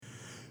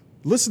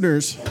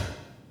Listeners,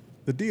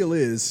 the deal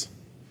is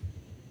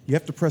you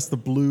have to press the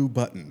blue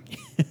button.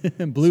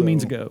 Blue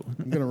means go.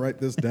 I'm going to write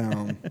this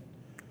down.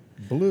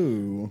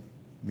 Blue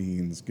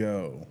means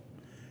go.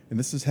 And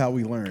this is how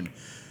we learn.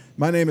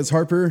 My name is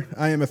Harper.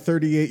 I am a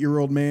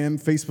 38-year-old man.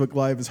 Facebook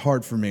Live is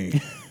hard for me.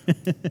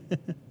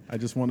 I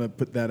just want to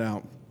put that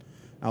out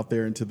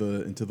there into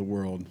the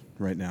world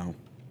right now.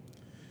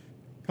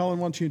 Colin,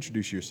 why don't you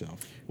introduce yourself?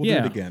 We'll do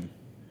it again.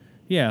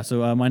 Yeah,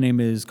 so my name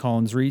is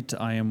Colin Zreet.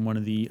 I am one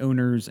of the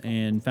owners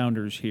and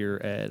founders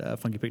here at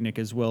Funky Picnic,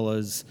 as well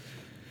as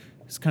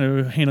kind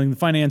of handling the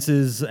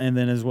finances, and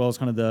then as well as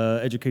kind of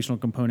the educational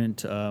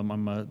component.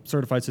 I'm a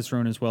certified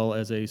Cicerone as well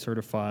as a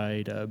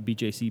certified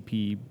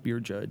BJCP beer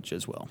judge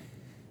as well.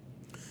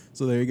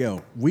 So there you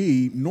go.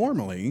 We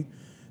normally,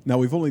 now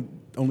we've only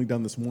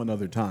done this one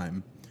other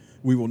time,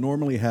 we will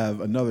normally have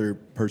another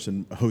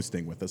person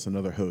hosting with us,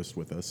 another host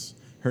with us.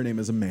 Her name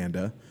is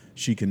Amanda.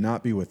 She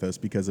cannot be with us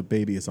because a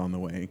baby is on the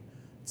way.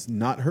 It's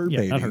not her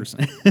baby. Not hers.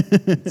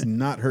 It's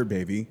not her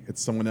baby.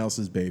 It's someone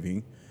else's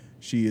baby.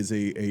 She is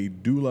a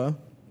doula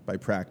by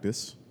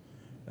practice.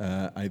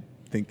 I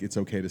think it's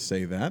okay to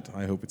say that.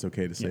 I hope it's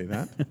okay to say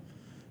that.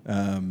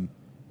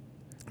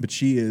 But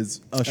she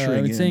is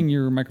ushering it's in. saying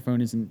your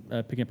microphone isn't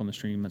picking up on the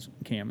stream, as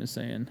Cam is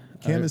saying.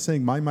 Cam is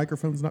saying my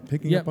microphone's not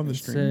picking up on the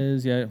stream?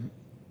 It says,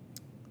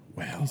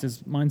 Wow. He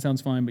says, mine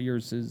sounds fine, but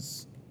yours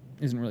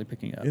isn't really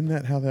picking up. Isn't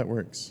that how that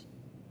works?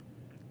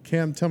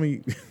 Cam, tell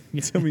me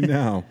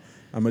now.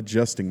 I'm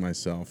adjusting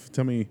myself.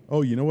 Tell me.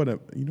 Oh, you know what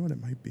it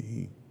might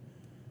be.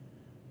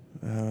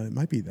 It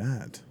might be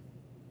that.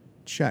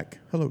 Check.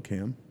 Hello,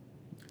 Cam.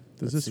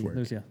 Does this work?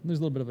 There's a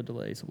little bit of a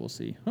delay, so we'll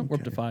see. Oh, we're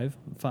up to five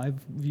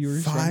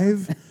viewers.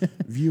 5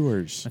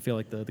 viewers. I feel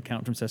like the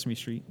count from Sesame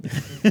Street.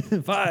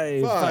 5.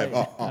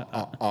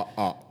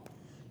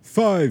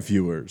 5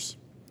 viewers.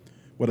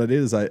 What I did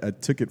is I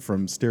took it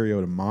from stereo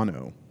to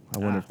mono. I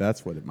wonder if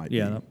that's what it might be.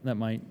 Yeah, that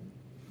might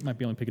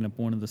be only picking up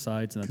one of the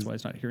sides, and that's why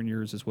it's not hearing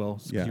yours as well.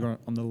 So you're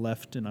on the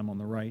left, and I'm on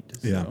the right.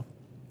 So. Yeah,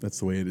 that's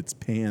the way it's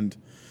panned.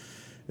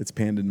 It's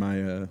panned in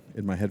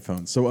my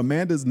headphones. So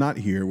Amanda's not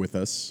here with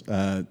us.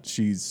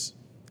 She's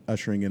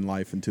ushering in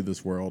life into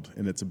this world,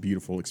 and it's a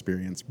beautiful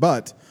experience.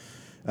 But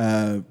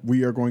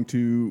we are going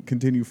to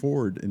continue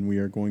forward, and we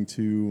are going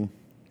to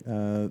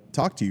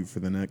talk to you for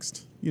the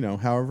next,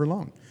 however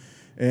long.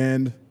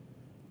 And,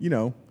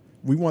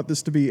 we want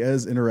this to be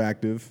as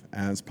interactive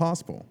as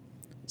possible.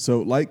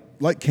 So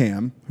like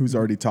Cam, who's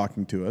already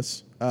talking to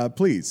us,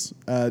 please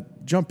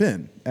jump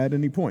in at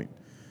any point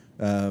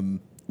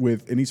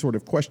with any sort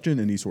of question,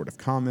 any sort of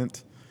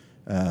comment.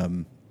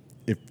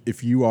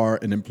 If you are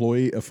an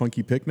employee of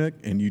Funky Picnic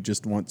and you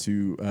just want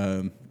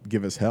to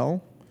give us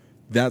hell,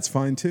 that's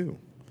fine too.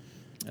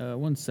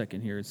 1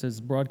 second here. It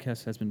says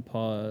broadcast has been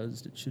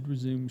paused. It should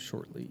resume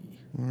shortly.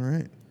 All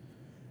right.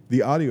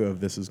 The audio of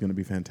this is going to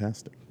be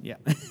fantastic. Yeah.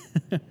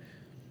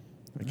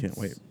 I can't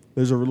wait.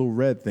 There's a little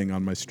red thing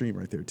on my stream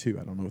right there, too.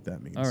 I don't know what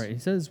that means. All right. He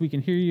says we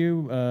can hear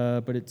you,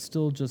 but it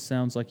still just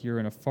sounds like you're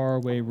in a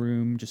faraway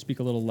room. Just speak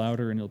a little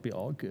louder and it'll be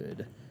all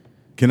good.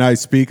 Can I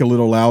speak a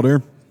little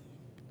louder?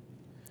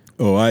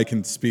 Oh, I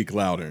can speak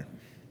louder.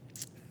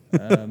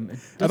 I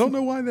don't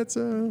know why that's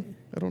I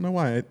don't know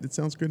why. It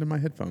sounds good in my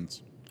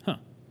headphones. Huh.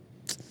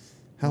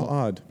 How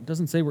odd. It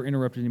doesn't say we're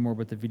interrupted anymore,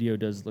 but the video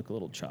does look a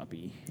little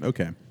choppy.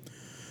 Okay.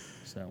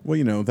 So.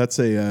 Well, that's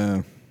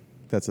a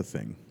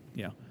thing.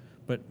 Yeah.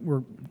 But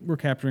we're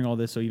capturing all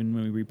this, so even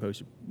when we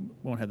repost, it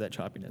won't have that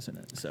choppiness in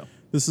it. So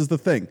this is the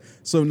thing.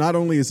 So not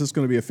only is this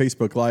going to be a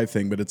Facebook Live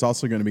thing, but it's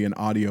also going to be an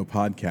audio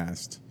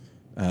podcast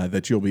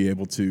that you'll be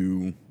able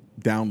to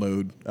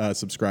download,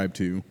 subscribe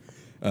to.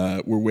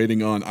 We're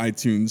waiting on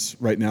iTunes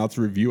right now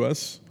to review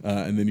us,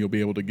 and then you'll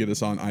be able to get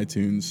us on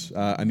iTunes.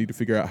 I need to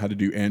figure out how to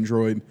do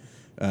Android,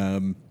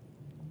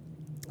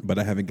 but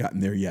I haven't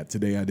gotten there yet.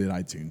 Today I did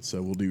iTunes,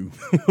 so we'll do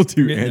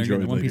Android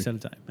later. One piece at a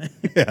time.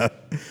 Yeah,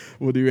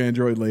 we'll do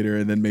Android later,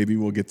 and then maybe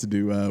we'll get to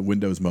do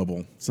Windows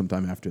Mobile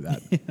sometime after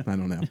that. Yeah. I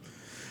don't know.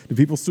 Do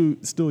people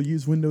still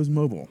use Windows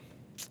Mobile?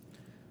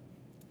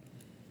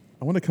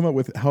 I want to come up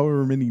with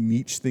however many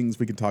niche things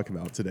we can talk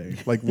about today,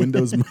 like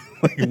Windows,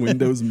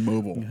 Windows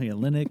Mobile. Yeah,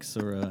 Linux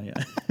or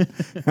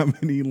How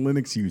many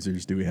Linux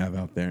users do we have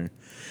out there?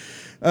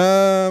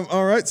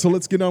 All right, so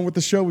let's get on with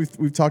the show.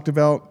 We've talked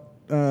about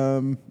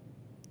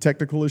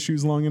technical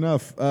issues long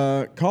enough.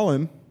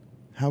 Colin,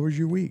 how was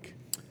your week?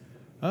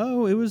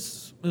 Oh, it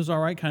was all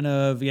right. Kind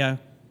of, I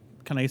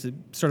guess it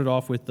started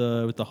off with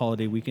the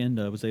holiday weekend.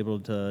 I was able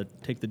to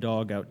take the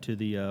dog out to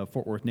the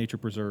Fort Worth Nature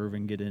Preserve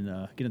and get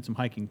in some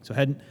hiking. So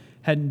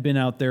hadn't been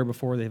out there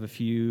before. They have a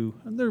few.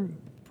 They're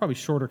probably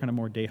shorter, kind of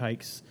more day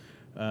hikes.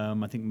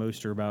 I think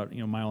most are about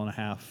mile and a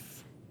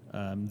half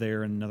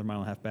there and another mile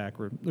and a half back.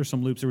 There's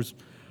some loops. There was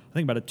I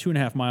think about a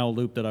 2.5 mile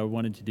loop that I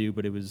wanted to do,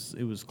 but it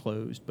was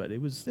closed. But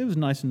it was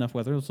nice enough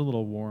weather. It was a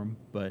little warm,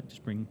 but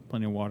just bring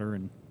plenty of water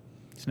and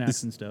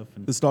snacks and stuff.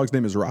 And this dog's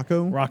name is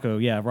Rocco? Rocco,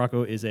 yeah.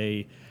 Rocco is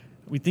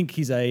we think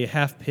he's a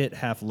half pit,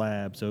 half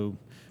lab. So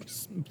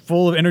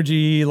full of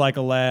energy like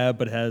a lab,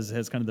 but has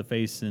kind of the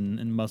face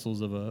and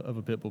muscles of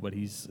a pit bull. But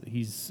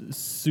he's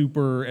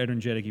super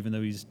energetic, even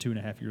though he's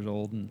 2.5 years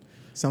old. And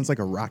Sounds like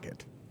a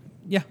rocket.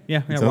 yeah.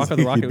 Sounds Rocco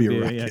the like Rocket he'd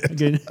would be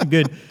be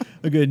a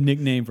a good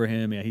nickname for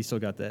him. Yeah, he's still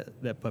got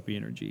that puppy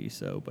energy.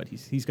 So, but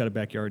he's got a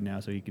backyard now,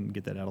 so he can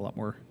get that out a lot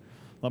more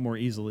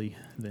easily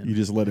than You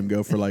just let him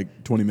go for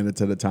like 20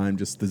 minutes at a time.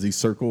 Just does he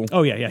circle?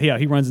 Oh yeah.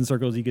 He runs in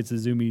circles. He gets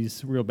his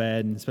zoomies real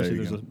bad, and especially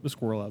There if you there's a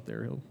squirrel out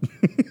there, he'll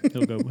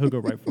go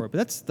right for it. But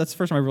that's the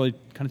first time I've really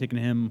kind of taken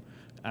him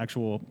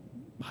actual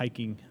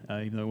hiking,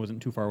 even though it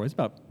wasn't too far away. It's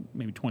about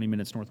maybe 20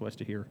 minutes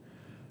northwest of here.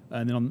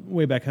 And then on the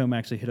way back home, I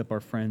actually hit up our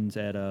friends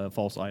at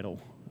False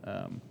Idol,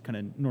 kind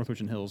of North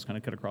Richland Hills, kind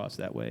of cut across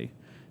that way.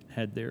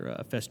 Had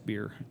their fest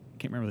beer.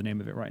 Can't remember the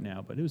name of it right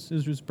now, but it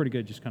was pretty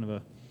good. Just kind of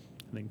I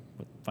think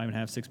 5.5%,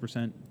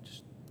 6%,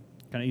 just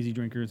kind of easy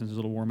drinkers since it's a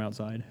little warm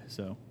outside.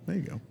 So There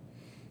you go.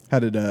 How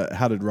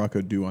did Rocco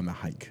do on the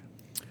hike?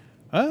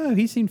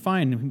 He seemed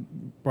fine. We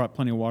brought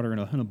plenty of water in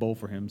a bowl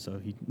for him, so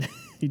he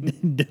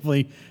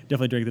definitely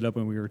drank it up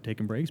when we were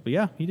taking breaks. But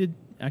yeah, he did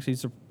actually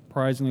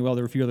surprisingly well.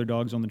 There were a few other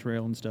dogs on the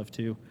trail and stuff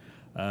too,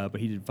 but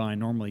he did fine.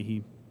 Normally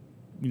he,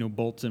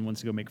 bolts and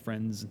wants to go make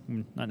friends.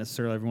 Not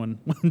necessarily everyone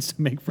wants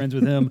to make friends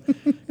with him,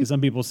 because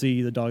some people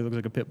see the dog looks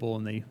like a pit bull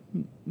and they,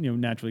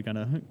 naturally kind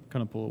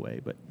of pull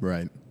away. But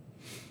Right.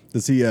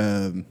 Does he?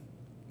 Does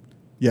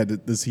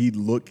he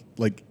look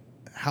like?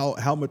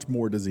 How much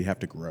more does he have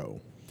to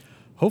grow?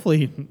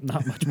 hopefully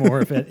not much more,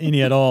 if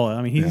any at all.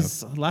 I mean,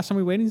 last time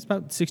we weighed him, he's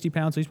about 60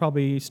 pounds, so he's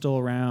probably still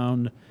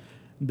around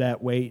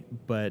that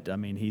weight. But I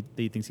mean, he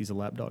thinks he's a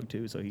lap dog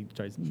too, so he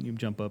tries to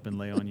jump up and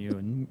lay on you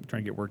and try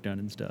and get work done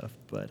and stuff.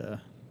 But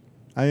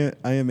I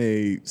am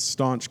a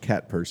staunch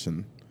cat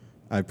person.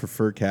 I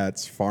prefer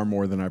cats far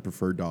more than I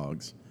prefer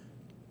dogs.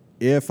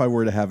 If I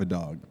were to have a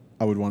dog,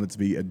 I would want it to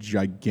be a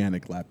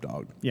gigantic lap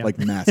dog, like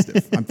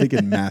Mastiff. I'm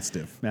thinking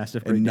Mastiff,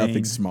 Mastiff, and Great nothing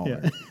Dane.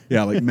 smaller.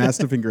 Yeah, like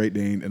Mastiff and Great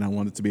Dane, and I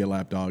want it to be a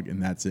lap dog,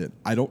 and that's it.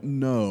 I don't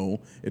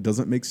know. It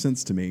doesn't make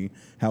sense to me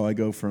how I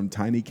go from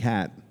tiny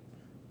cat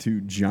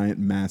to giant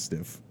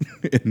Mastiff,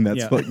 and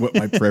that's like what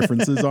my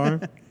preferences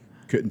are.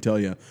 Couldn't tell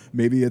you.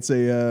 Maybe it's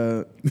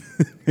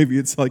maybe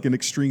it's like an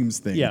extremes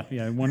thing.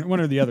 Yeah, one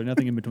or the other,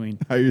 nothing in between.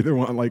 I either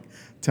want like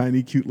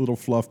tiny, cute little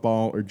fluff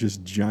ball or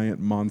just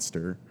giant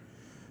monster.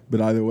 But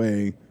either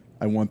way,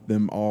 I want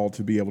them all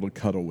to be able to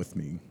cuddle with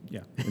me. Yeah,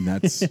 and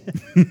that's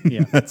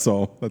yeah. that's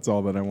all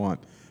that I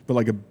want. But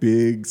like a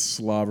big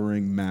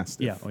slobbering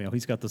Mastiff. Yeah,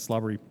 he's got the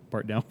slobbery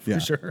part down for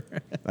sure.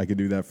 I could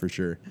do that for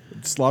sure.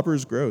 Slobber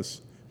is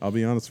gross. I'll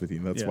be honest with you.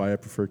 That's why I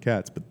prefer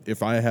cats. But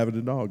if I have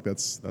a dog,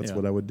 that's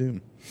what I would do,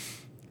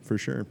 for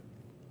sure.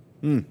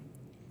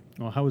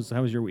 Well, how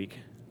was your week?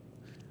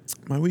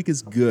 My week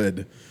is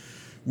good.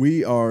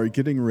 We are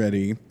getting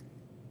ready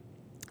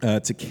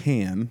to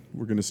can.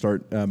 We're going to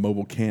start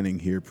mobile canning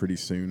here pretty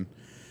soon.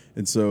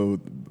 And so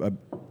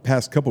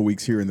past couple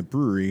weeks here in the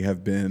brewery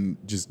have been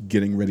just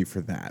getting ready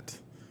for that.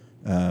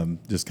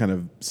 Just kind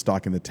of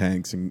stocking the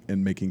tanks and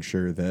making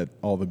sure that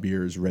all the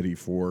beer is ready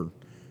for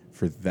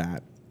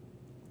that.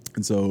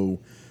 And so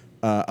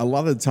a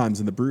lot of the times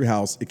in the brew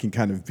house, it can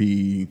kind of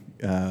be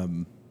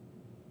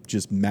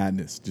just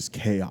madness, just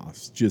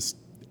chaos. Just,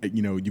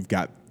 you've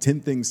got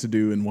 10 things to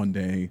do in one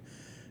day,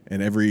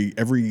 and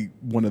every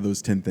one of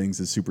those 10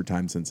 things is super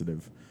time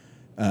sensitive.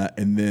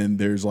 And then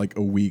there's like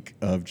a week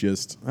of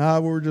just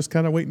we're just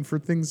kind of waiting for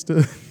things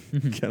to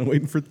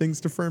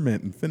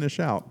ferment and finish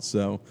out.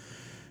 So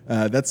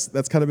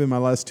that's kind of been my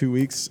last 2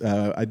 weeks.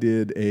 I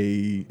did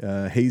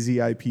a hazy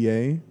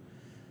IPA.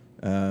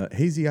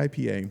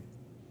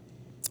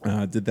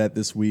 Did that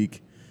this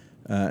week,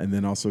 and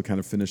then also kind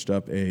of finished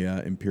up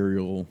a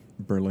Imperial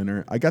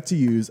Berliner. I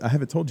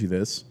haven't told you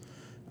this.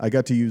 I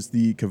got to use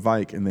the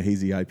Kveik in the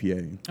hazy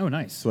IPA. Oh,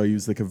 nice. So I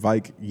used the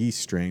Kveik yeast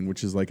strain,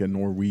 which is like a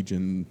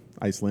Norwegian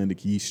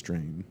Icelandic yeast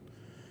strain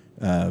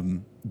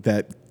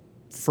that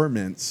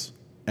ferments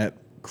at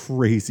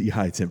crazy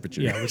high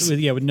temperatures.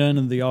 With none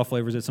of the off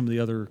flavors that some of the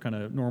other kind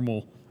of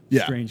normal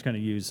strains kind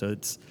of use. So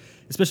it's,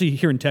 especially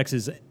here in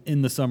Texas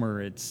in the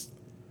summer, it's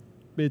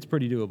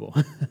pretty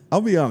doable.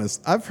 I'll be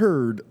honest. I've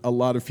heard a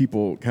lot of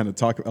people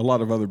a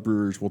lot of other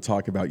brewers will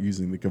talk about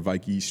using the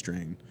Kveik yeast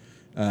strain.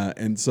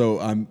 And so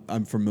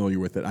I'm familiar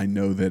with it. I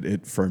know that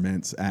it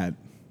ferments at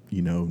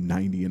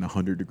 90 and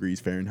 100 degrees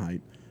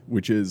Fahrenheit,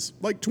 which is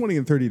like 20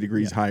 and 30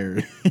 degrees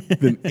higher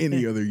than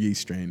any other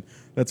yeast strain.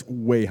 That's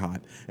way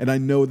hot. And I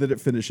know that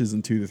it finishes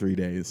in 2 to 3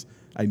 days.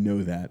 I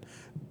know that.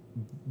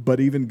 But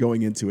even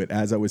going into it,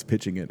 as I was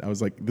pitching it, I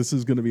was like, this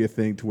is going to be a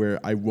thing to where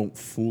I won't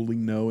fully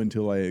know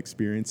until I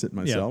experience it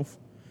myself.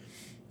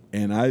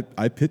 Yeah. And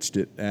I pitched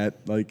it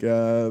at like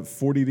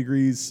 40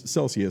 degrees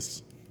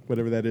Celsius,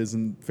 whatever that is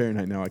in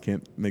Fahrenheit now. I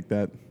can't make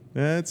that.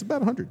 It's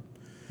about 100.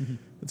 Mm-hmm.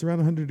 It's around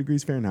 100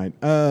 degrees Fahrenheit.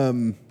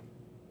 And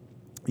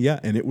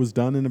it was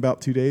done in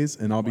about 2 days.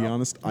 And I'll be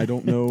honest, I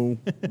don't know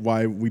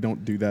why we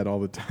don't do that all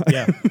the time.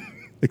 Yeah.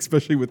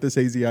 Especially with this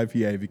hazy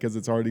IPA, because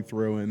it's already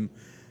throwing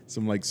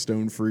some like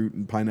stone fruit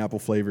and pineapple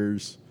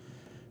flavors.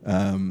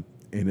 And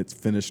and it's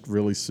finished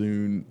really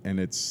soon, and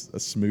it's a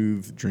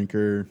smooth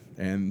drinker,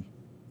 and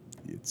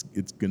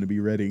it's gonna be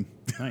ready.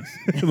 Nice.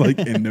 Like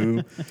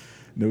in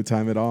no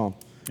time at all.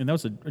 And that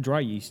was a dry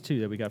yeast too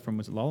that we got from,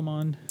 was it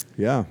Lallemand?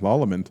 Yeah,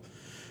 Lallemand.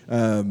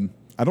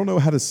 I don't know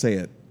how to say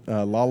it.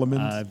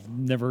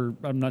 Lallemand.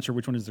 I'm not sure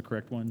which one is the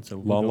correct one. So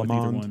we'll go with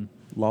either one.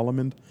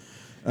 Lallemand.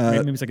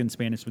 Maybe it's like in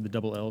Spanish with the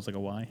double L's, like a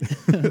Y.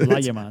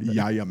 Lallemand.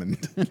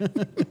 Yayamand.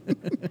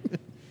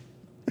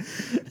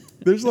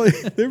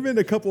 There've been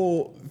a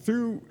couple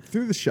through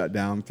the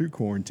shutdown, through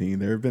quarantine.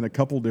 There have been a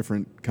couple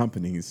different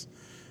companies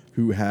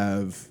who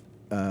have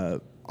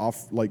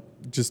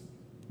just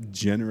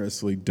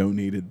generously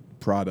donated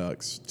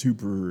products to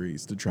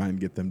breweries to try and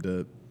get them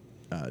to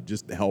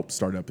just help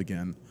start up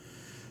again.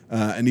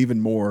 And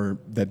even more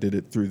that did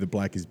it through the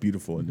Black is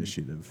Beautiful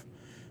initiative.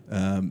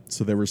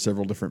 So there were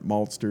several different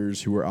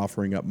maltsters who were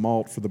offering up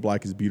malt for the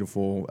Black is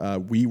Beautiful.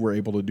 We were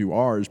able to do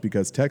ours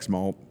because Tex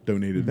Malt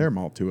donated their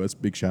malt to us.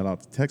 Big shout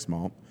out to Tex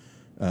Malt.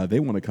 They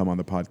want to come on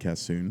the podcast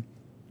soon.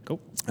 Cool.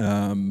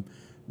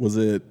 Was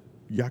it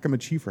Yakima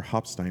Chief or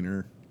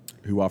Hopsteiner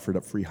who offered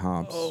up free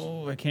hops?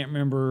 Oh, I can't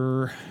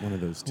remember One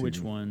of those two. which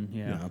one.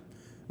 Yeah.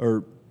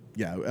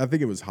 I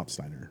think it was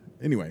Hopsteiner.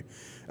 Anyway,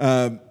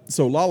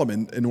 so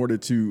Lallemand, in order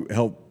to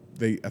help,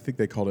 I think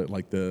they called it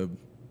like the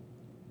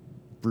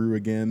Brew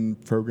Again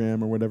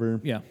program or whatever.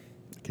 Yeah.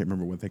 I can't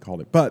remember what they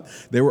called it, but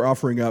they were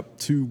offering up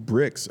 2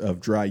 bricks of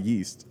dry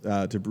yeast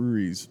to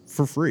breweries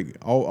for free.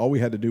 All we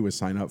had to do was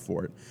sign up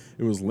for it.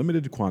 It was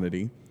limited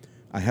quantity.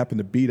 I happened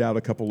to beat out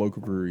a couple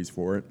local breweries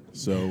for it,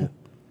 so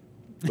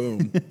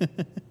boom.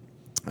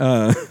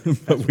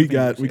 But we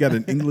got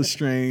an English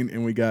strain,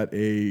 and we got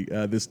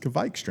this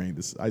Kveik strain,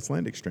 this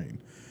Icelandic strain,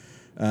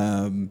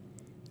 and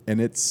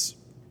it's,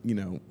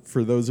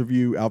 for those of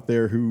you out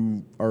there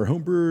who are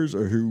homebrewers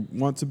or who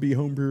want to be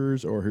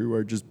homebrewers or who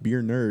are just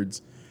beer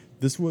nerds,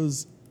 this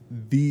was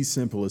the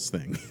simplest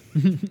thing.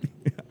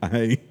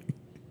 I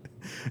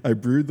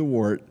brewed the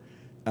wort.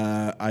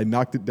 I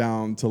knocked it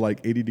down to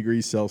like 80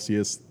 degrees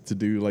Celsius to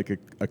do like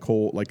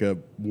a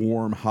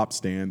warm hop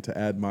stand to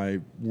add my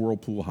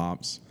Whirlpool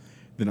hops.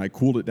 Then I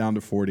cooled it down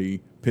to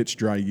 40, pitched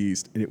dry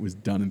yeast, and it was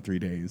done in 3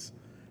 days.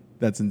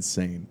 That's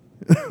insane.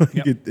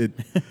 Yep.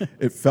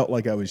 It felt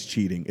like I was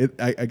cheating.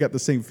 I got the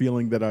same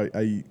feeling that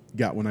I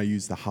got when I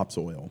used the hops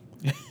oil.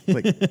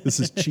 Like, this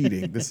is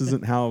cheating. This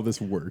isn't how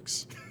this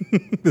works.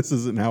 This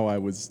isn't how I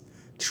was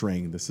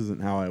trained. This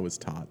isn't how I was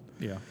taught.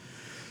 Yeah.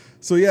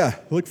 So yeah,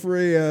 look for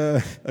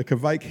a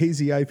Kveik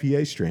Hazy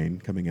IPA strain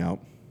coming out,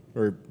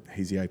 or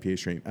Hazy IPA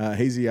strain,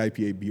 Hazy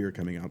IPA beer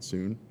coming out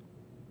soon.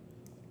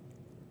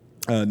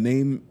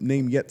 Name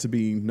yet to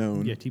be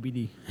known. Yeah,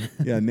 TBD.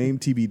 Yeah, name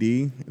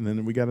TBD, and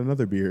then we got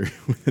another beer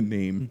with a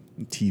name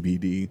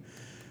TBD.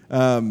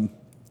 But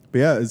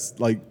yeah, it's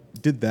like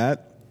did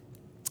that.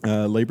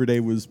 Labor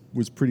Day was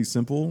pretty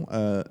simple.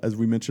 As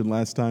we mentioned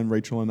last time,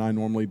 Rachel and I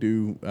normally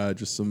do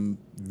just some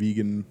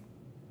vegan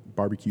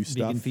barbecue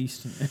stuff. Vegan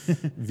feast.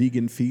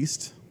 Vegan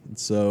feast. And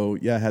so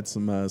yeah, I had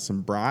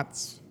some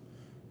brats,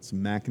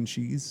 some mac and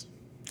cheese.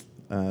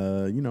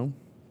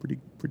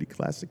 Pretty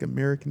classic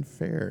American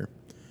fare.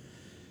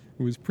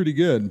 It was pretty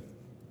good.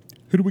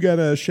 Who do we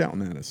got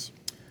shouting at us?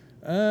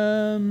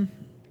 No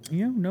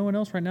one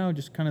else right now.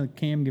 Just kind of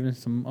Cam giving us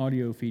some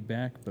audio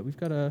feedback, but we've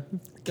got a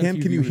Cam,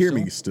 few can you viewers hear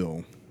me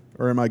still,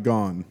 or am I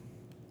gone?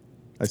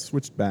 I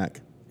switched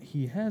back.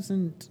 He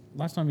hasn't.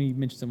 Last time he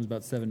mentioned something was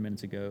about 7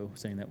 minutes ago,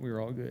 saying that we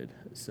were all good.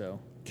 So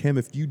Cam,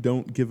 if you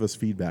don't give us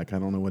feedback, I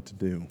don't know what to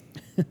do.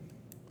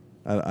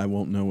 I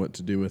won't know what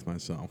to do with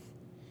myself.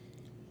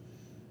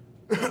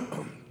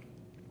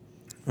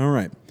 All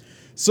right.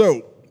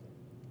 So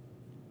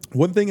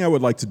one thing I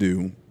would like to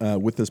do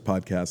with this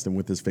podcast and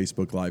with this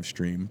Facebook live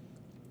stream,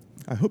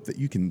 I hope that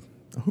you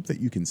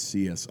can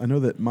see us. I know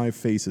that my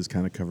face is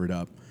kind of covered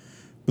up,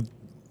 but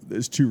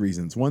there's 2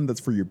 reasons. One,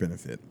 that's for your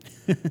benefit.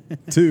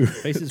 2,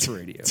 faces for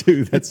radio.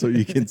 2, that's so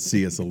you can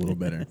see us a little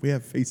better. We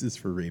have faces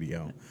for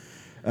radio.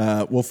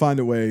 We'll find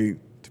a way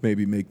to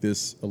maybe make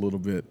this a little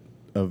bit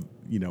of,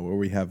 where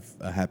we have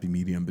a happy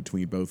medium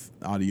between both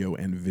audio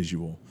and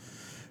visual.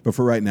 But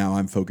for right now,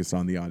 I'm focused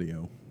on the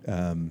audio.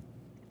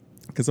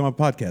 Because I'm a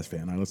podcast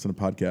fan. I listen to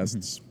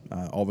podcasts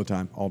all the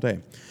time, all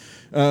day.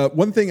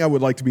 One thing I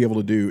would like to be able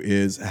to do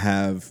is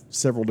have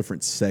several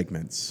different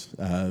segments.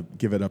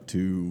 Give it up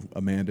to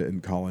Amanda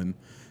and Colin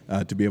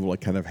to be able to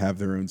kind of have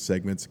their own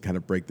segments, kind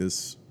of break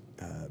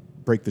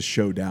the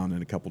show down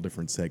in a couple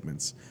different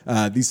segments.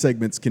 These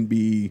segments can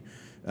be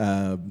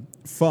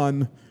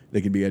fun.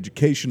 They can be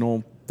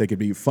educational. They can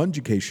be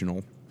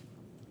fun-educational.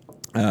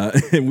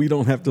 And we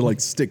don't have to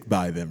stick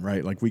by them,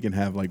 right? Like we can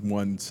have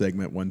one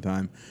segment one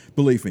time.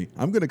 Believe me,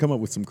 I'm going to come up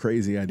with some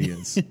crazy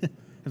ideas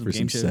for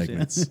some shows,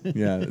 segments.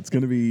 Yeah, it's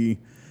going to be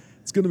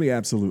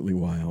absolutely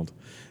wild.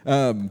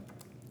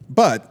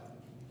 But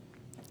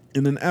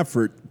in an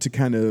effort to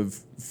kind of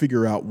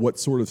figure out what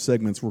sort of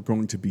segments we're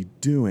going to be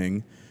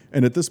doing,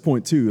 and at this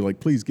point too,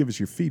 please give us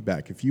your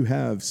feedback. If you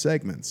have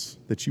segments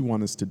that you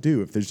want us to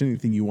do, if there's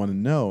anything you want to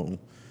know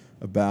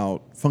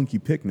about Funky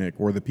Picnic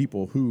or the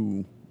people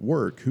who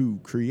work, who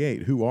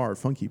create, who are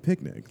Funky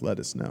Picnic. Let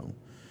us know.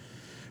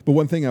 But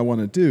one thing I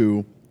want to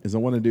do is I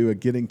want to do a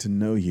getting to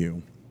know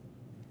you.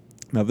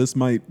 Now this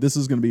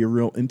is going to be a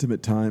real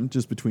intimate time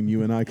just between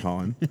you and I,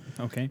 Colin.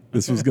 Okay.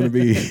 This was going to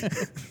be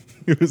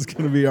it was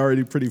going to be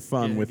already pretty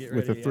fun with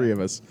the three of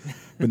us,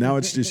 but now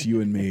it's just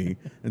you and me,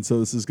 and so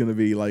this is going to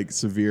be like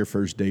severe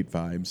first date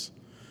vibes.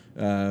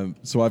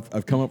 So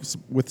I've come up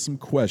with some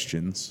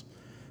questions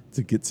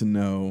to get to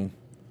know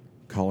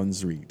Colin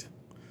Zreet.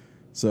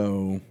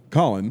 So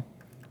Colin,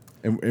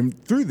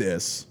 and through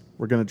this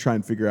we're going to try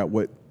and figure out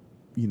what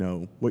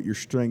your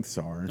strengths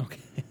are.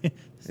 Okay.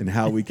 And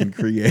how we can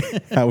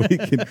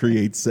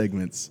create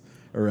segments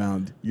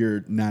around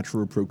your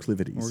natural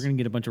proclivities. We're going to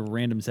get a bunch of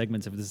random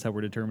segments if this is how we're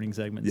determining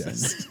segments.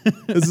 Yes.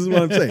 This is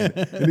what I'm saying.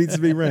 It needs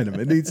to be random.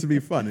 It needs to be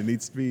fun. It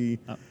needs to be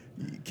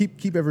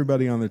keep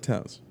everybody on their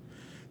toes.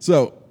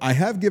 So I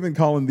have given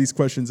Colin these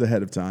questions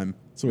ahead of time,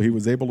 so he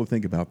was able to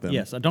think about them.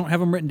 Yes, I don't have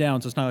them written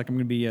down, so it's not like I'm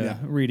going to be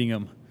reading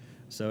them.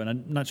 So, and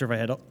I'm not sure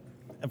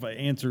if I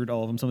answered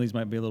all of them. Some of these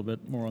might be a little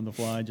bit more on the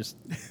fly, just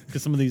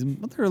because some of these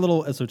they're a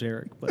little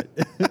esoteric. But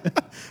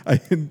I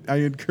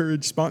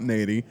encourage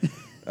spontaneity,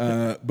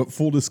 but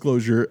full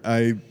disclosure,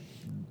 I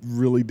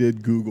really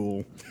did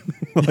Google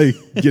like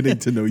getting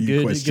to know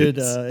you questions.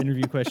 Good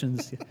interview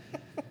questions.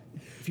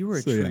 If you were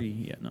a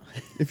tree,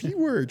 If you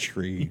were a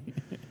tree,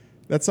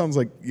 that sounds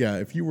like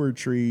If you were a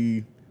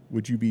tree,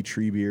 would you be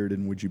Treebeard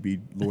and would you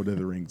be Lord of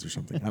the Rings or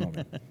something? I don't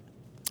know.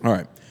 All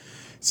right,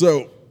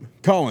 so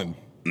Colin.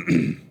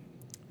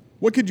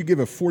 What could you give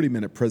a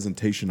 40-minute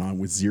presentation on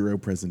with zero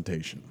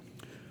presentation?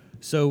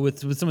 So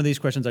with some of these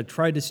questions, I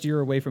tried to steer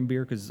away from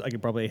beer because I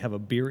could probably have a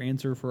beer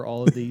answer for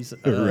all of these.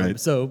 Right.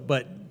 So,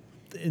 but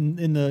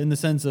in the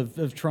sense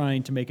of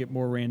trying to make it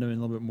more random and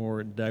a little bit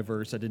more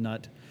diverse, I did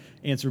not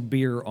answer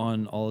beer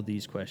on all of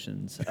these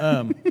questions.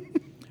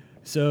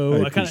 So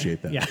I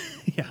appreciate that. Yeah.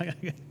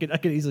 I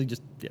could easily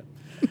just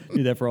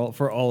do that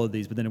for all of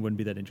these, but then it wouldn't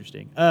be that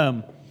interesting.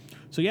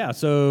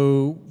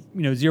 So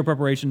zero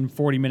preparation,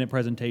 40-minute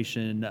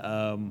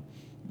presentation.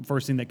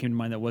 First thing that came to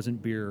mind that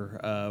wasn't beer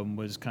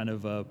was kind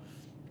of a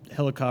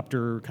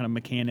helicopter kind of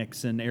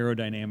mechanics and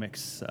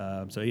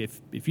aerodynamics. So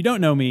if you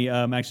don't know me,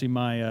 actually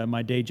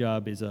my day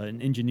job is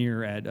an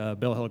engineer at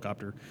Bell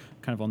Helicopter,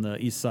 kind of on the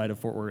east side of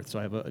Fort Worth. So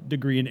I have a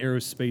degree in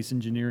aerospace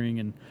engineering,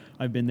 and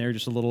I've been there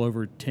just a little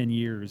over 10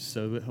 years.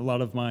 So a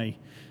lot of my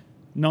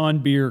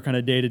non-beer kind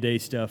of day-to-day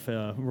stuff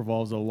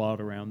revolves a lot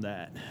around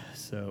that.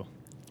 So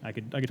I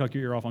could talk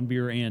your ear off on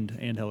beer and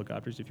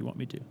helicopters if you want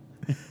me to.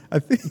 I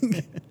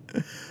think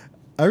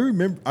I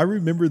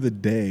remember the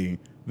day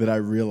that I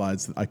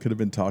realized that I could have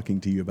been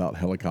talking to you about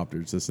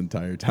helicopters this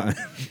entire time,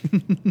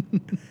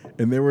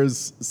 and there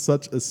was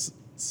such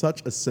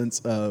a sense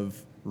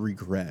of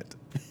regret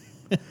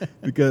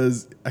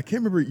because I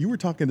can't remember. You were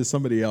talking to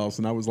somebody else,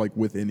 and I was like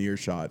within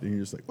earshot, and you're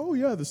just like, "Oh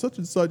yeah, the such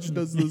and such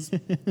does this," blah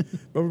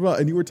blah blah,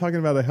 and you were talking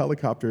about a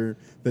helicopter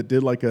that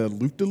did like a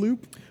loop de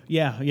loop.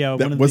 Yeah.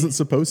 That wasn't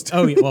supposed to.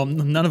 Oh, yeah. Well,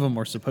 none of them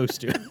were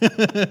supposed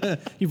to.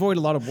 You avoid a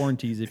lot of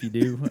warranties if you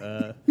do.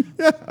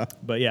 Yeah.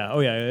 But yeah. Oh,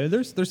 yeah.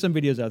 There's some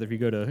videos out there if you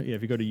go to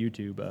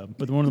YouTube.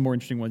 But one of the more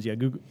interesting ones,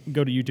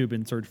 go to YouTube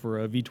and search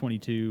for a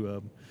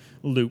V22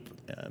 loop.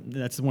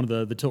 That's one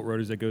of the tilt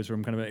rotors that goes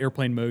from kind of an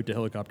airplane mode to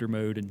helicopter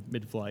mode and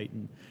mid-flight.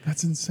 And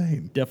that's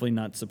insane. Definitely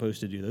not supposed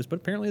to do those, but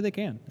apparently they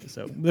can.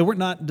 So they were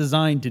not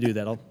designed to do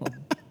that.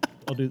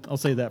 I'll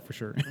say that for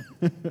sure.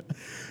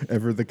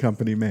 Ever the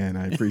company man,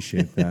 I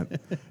appreciate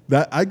that.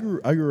 That I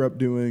grew up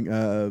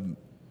doing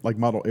like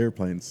model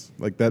airplanes.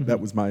 Like that that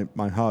was my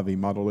hobby,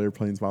 model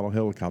airplanes, model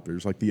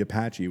helicopters. Like the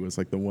Apache was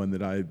like the one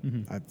that I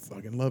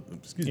fucking love.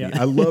 Excuse me.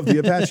 I love the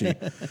Apache.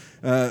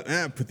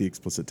 Put the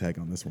explicit tag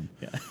on this one.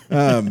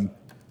 Yeah.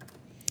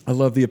 I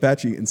love the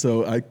Apache, and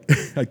so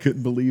I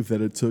couldn't believe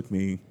that it took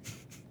me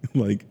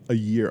like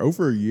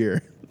over a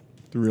year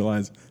to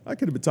realize I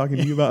could have been talking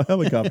to you about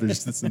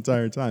helicopters this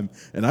entire time,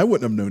 and I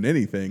wouldn't have known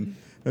anything.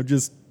 I'd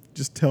just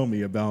tell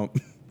me about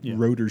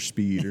rotor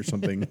speed or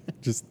something,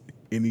 just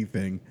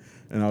anything,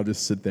 and I'll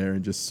just sit there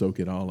and just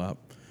soak it all up,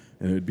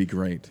 and it would be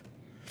great.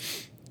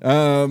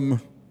 Colin,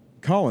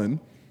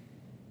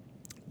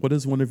 what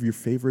is one of your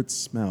favorite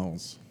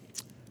smells?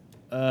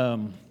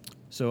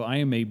 So I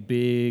am a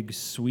big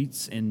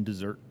sweets and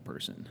dessert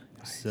person.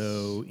 Nice.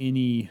 So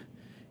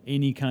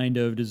any kind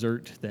of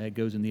dessert that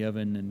goes in the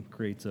oven and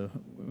creates a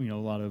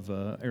lot of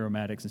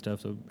aromatics and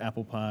stuff. So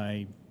apple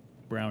pie,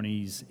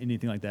 brownies,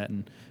 anything like that.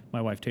 And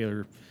my wife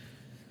Taylor,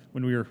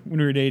 when we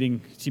were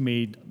dating, she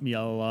made me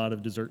a lot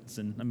of desserts,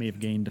 and I may have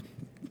gained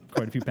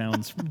quite a few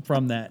pounds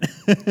from that.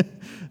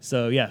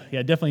 So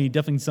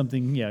definitely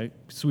something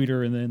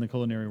sweeter in the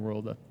culinary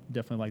world.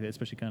 Definitely like that,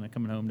 especially kind of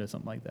coming home to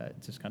something like that.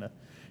 It's just kind of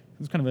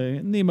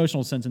the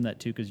emotional sense in that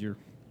too, because you're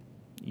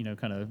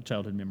kind of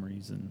childhood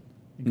memories and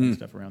kind of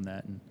stuff around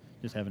that, and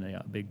just having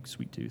a big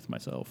sweet tooth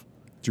myself.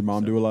 Did your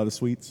mom do a lot of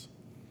sweets?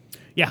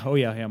 Yeah. Oh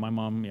yeah. My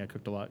mom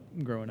cooked a lot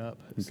growing up.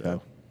 Okay.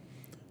 So.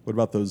 What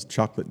about those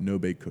chocolate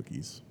no-bake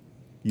cookies?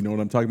 You know what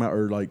I'm talking about?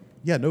 Or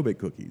no-bake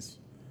cookies.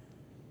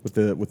 with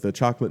the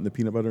chocolate and the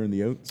peanut butter and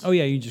the oats. Oh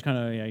yeah, you just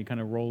kind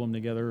of roll them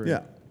together.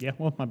 Yeah. Yeah.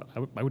 Well,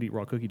 I would eat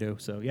raw cookie dough.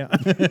 So yeah.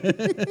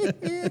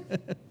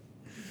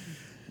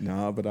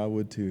 Nah, but I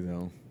would too,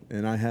 though,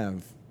 and I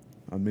have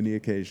on many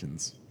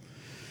occasions.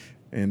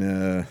 And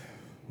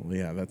well,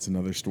 yeah, that's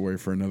another story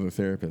for another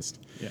therapist.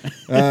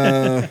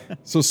 Yeah.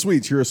 So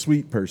sweets, you're a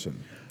sweet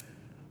person.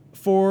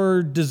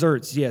 For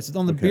desserts, yes.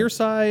 On the Okay. beer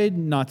side,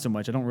 not so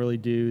much. I don't really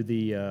do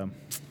the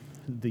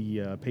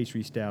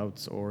pastry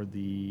stouts or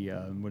the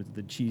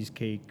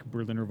cheesecake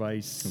Berliner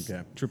Weiss.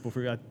 Okay. Triple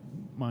fruit.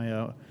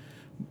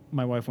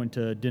 My wife went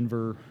to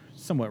Denver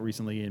somewhat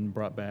recently and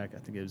brought back, I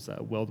think it was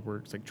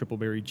Weldworks, like triple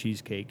berry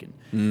cheesecake,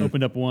 and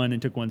opened up one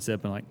and took one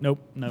sip and like, nope,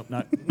 not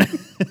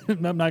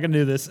I'm not gonna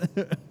do this.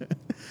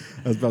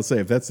 I was about to say,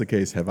 if that's the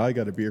case, have I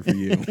got a beer for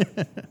you?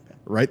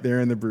 Right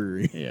there in the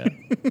brewery. Yeah.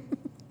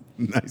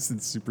 Nice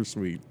and super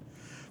sweet.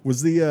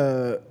 Was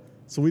the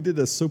so we did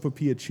a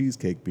Sopapilla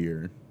cheesecake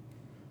beer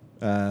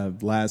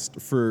last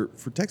for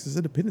Texas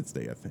Independence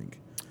Day, I think.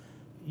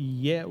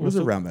 Yeah. It was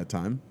around that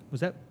time,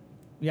 Was that?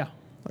 Yeah.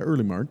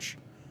 early March,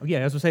 Oh,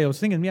 yeah, I was gonna say I was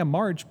thinking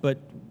March, but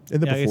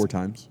in the yeah, I guess- before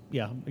times.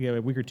 Yeah, a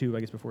week or two, I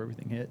guess, before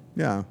everything hit.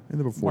 Yeah, in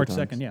the before March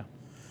times. 2nd, yeah.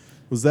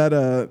 Was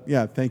that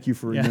yeah? Thank you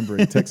for Yeah.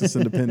 remembering. Texas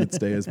Independence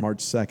Day is March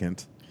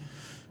 2nd.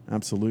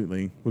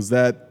 Absolutely. Was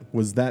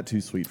that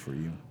too sweet for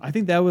you? I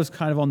think that was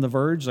kind of on the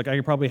verge. Like I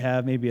could probably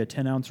have maybe a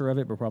 10-ouncer of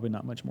it, but probably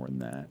not much more than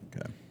that.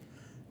 Okay.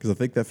 Because I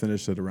think that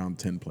finished at around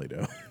 10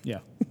 Play-Doh. Yeah.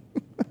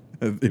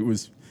 It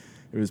was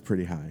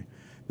pretty high.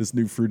 This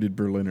new fruited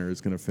Berliner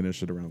is going to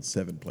finish at around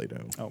 7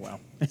 Play-Doh. Oh wow.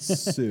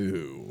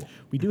 So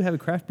We do have a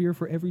craft beer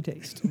for every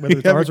taste, whether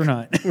it's have ours a- or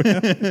not.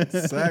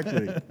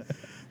 exactly.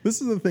 This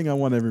is the thing I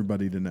want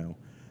everybody to know.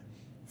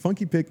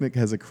 Funky Picnic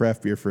has a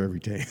craft beer for every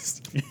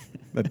taste.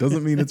 That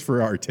doesn't mean it's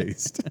for our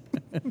taste,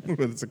 but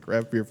it's a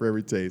craft beer for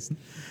every taste.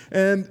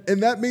 And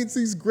that means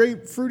these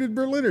great fruited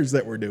Berliners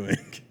that we're doing.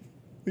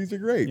 These are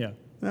great. Yeah.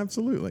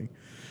 Absolutely.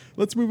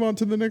 Let's move on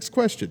to the next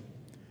question.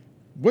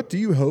 What do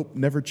you hope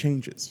never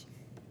changes?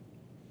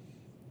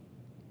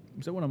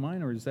 Is that one of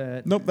mine or is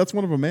that? Nope, that's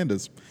one of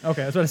Amanda's.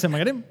 Okay, that's what I said. I'm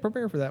like, I didn't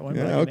prepare for that one.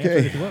 Yeah, but I can answer it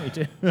okay. if you want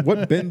me to.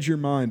 What bends your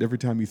mind every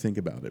time you think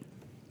about it?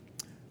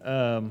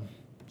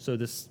 So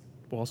this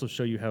will also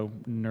show you how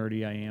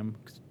nerdy I am.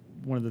 'Cause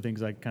one of the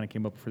things I kind of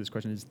came up with for this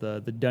question is the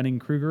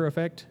Dunning-Kruger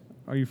effect.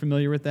 Are you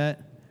familiar with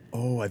that?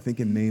 Oh, I think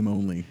in name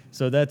only.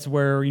 So that's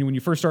where when you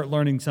first start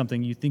learning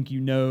something, you think you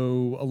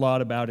know a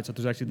lot about it. So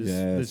there's actually this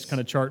Yes. kind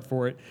of chart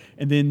for it,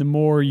 and then the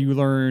more you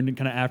learn,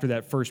 kind of after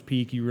that first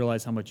peak, you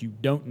realize how much you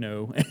don't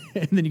know,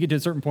 and then you get to a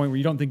certain point where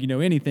you don't think you know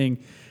anything,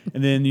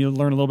 and then you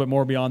learn a little bit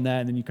more beyond that,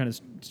 and then you kind of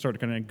start to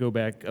kind of go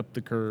back up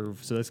the curve.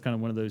 So that's kind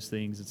of one of those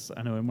things.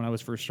 I know when I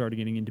was first started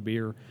getting into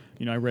beer,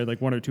 I read like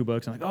 1 or 2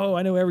 books, and I'm like, oh,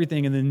 I know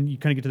everything, and then you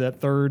kind of get to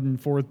that 3rd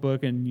and 4th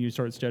book, and you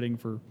start studying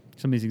for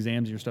some of these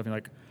exams and your stuff, and you're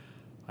like,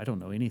 I don't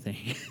know anything.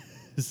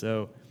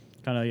 So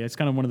it's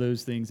kind of one of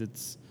those things.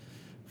 It's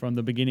from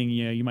the beginning,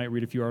 you might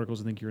read a few articles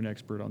and think you're an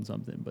expert on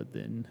something, but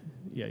then,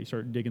 you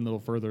start digging a little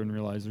further and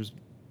realize there's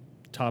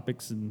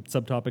topics and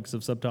subtopics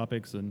of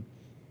subtopics, and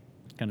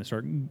kind of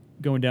start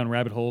going down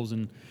rabbit holes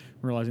and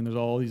realizing there's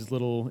all these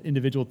little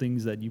individual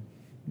things that you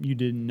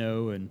didn't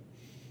know. And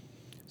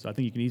so I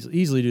think you can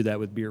easily do that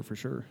with beer for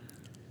sure.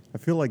 I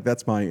feel like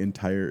that's my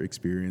entire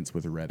experience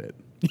with Reddit.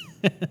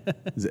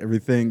 Is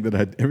everything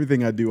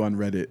I do on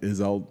Reddit is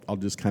I'll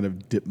just kind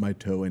of dip my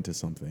toe into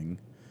something,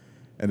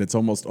 and it's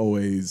almost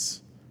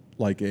always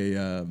like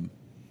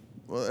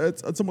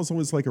it's almost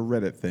always like a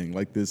Reddit thing,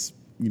 like this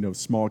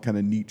small kind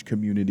of niche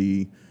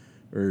community,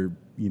 or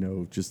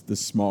just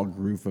this small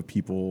group of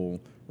people,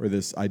 or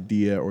this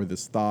idea or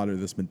this thought or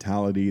this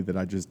mentality that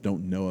I just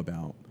don't know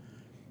about,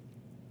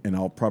 and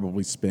I'll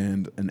probably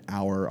spend an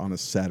hour on a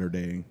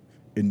Saturday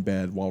in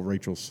bed while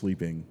Rachel's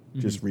sleeping,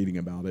 just reading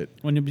about it.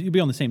 When you'll be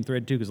on the same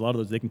thread too, because a lot of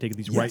those they can take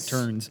these right Yes.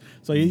 turns.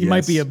 So you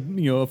might be Yes.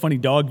 a funny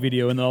dog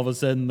video, and then all of a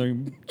sudden they're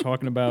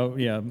talking about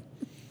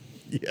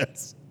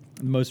Yes.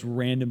 the most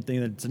random thing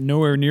that's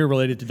nowhere near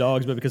related to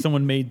dogs, but because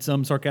someone made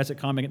some sarcastic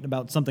comment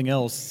about something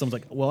else, someone's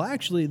like, "Well,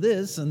 actually,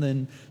 this," and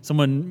then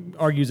someone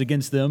argues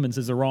against them and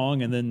says they're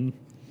wrong, and then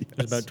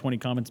there's about 20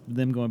 comments of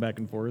them going back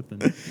and forth.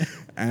 And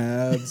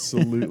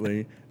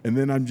Absolutely. And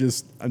then I'm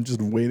just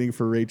waiting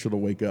for Rachel to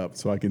wake up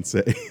so I can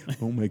say,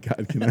 "Oh my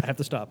God, can I I have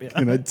to stop. Yeah.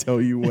 can I tell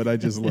you what I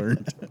just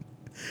learned?"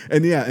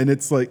 And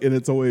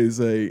it's always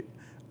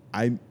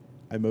I'm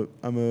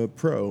a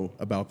pro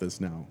about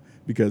this now,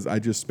 because I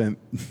just spent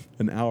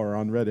an hour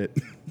on Reddit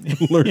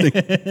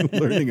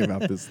learning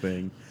about this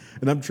thing.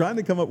 And I'm trying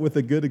to come up with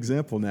a good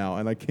example now,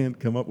 and I can't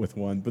come up with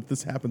one, but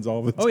this happens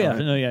all the time. Oh yeah,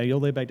 no, yeah. You'll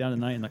lay back down at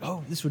night and like,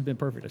 oh, this would have been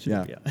perfect. I should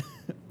have. Yeah.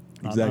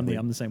 Yeah. Exactly.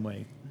 I'm the same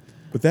way.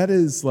 But that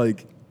is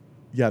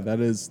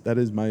that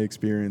is my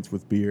experience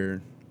with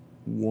beer,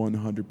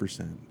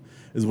 100%.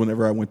 Is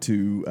whenever I went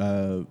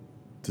to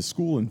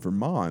school in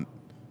Vermont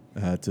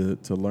to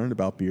learn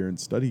about beer and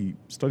study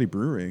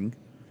brewing,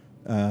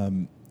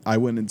 I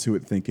went into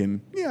it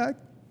thinking,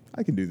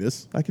 I can do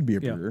this. I can be a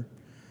Yeah.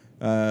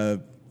 brewer.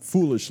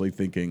 Foolishly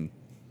thinking,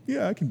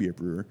 I can be a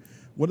brewer.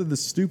 One of the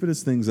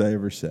stupidest things I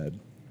ever said,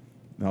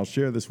 and I'll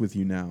share this with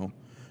you now.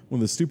 One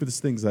of the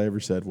stupidest things I ever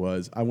said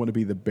was, I want to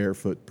be the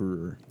barefoot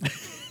brewer.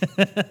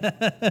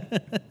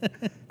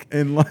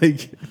 And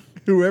like,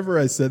 whoever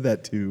I said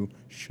that to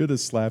should have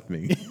slapped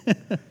me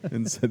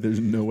and said, there's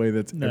no way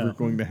that's ever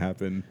going to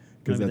happen.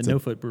 Because that's the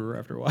no-foot brewer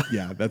after a while.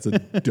 Yeah, that's a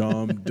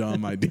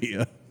dumb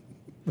idea.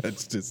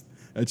 That's just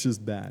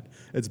bad.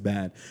 It's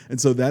bad.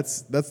 And so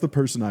that's the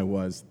person I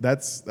was.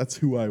 That's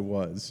who I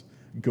was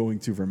going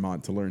to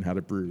Vermont to learn how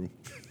to brew.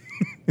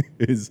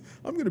 Is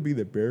I'm going to be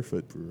the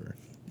barefoot brewer.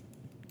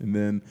 And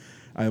then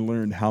I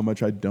learned how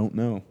much I don't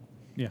know.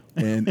 Yeah.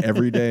 And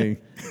every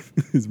day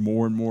is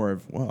more and more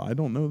of, well, I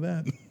don't know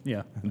that.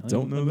 Yeah. I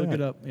don't know that. Look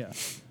it up. Yeah.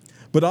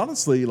 But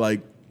honestly,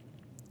 like,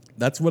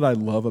 that's what I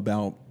love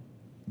about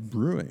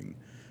brewing.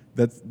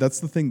 That's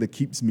the thing that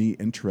keeps me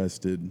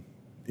interested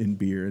in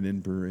beer and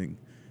in brewing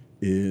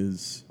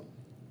is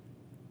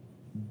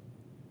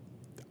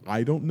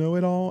I don't know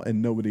it all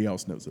and nobody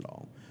else knows it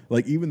all.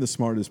 Like, even the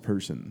smartest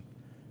person,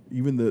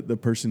 even the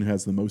person who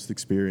has the most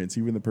experience,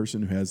 even the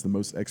person who has the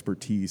most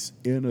expertise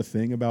in a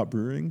thing about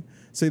brewing,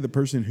 say the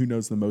person who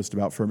knows the most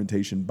about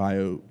fermentation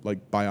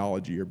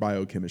biology or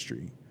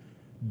biochemistry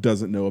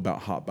doesn't know about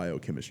hop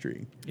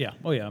biochemistry. Yeah.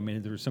 Oh, yeah. I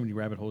mean, there's so many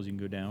rabbit holes you can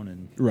go down.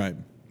 And Right.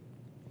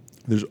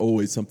 There's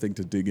always something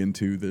to dig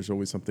into. There's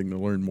always something to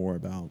learn more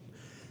about.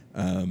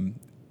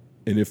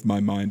 And if my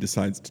mind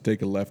decides to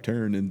take a left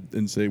turn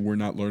and say we're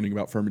not learning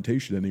about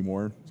fermentation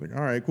anymore, it's like,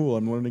 all right, cool,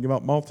 I'm learning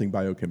about malting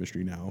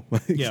biochemistry now.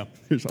 Like, yeah.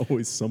 There's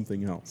always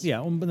something else.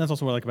 Yeah, but that's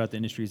also what I like about the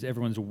industry is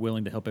everyone's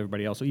willing to help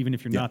everybody else. So even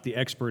if you're not the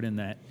expert in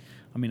that,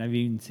 I mean, I've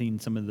even seen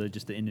some of the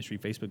industry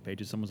Facebook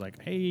pages. Someone's like,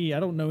 hey,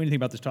 I don't know anything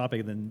about this topic.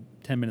 And then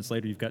 10 minutes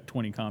later, you've got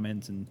 20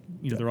 comments and,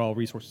 they're all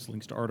resources,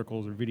 links to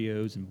articles or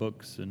videos and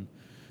books. And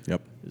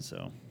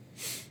so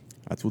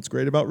that's what's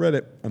great about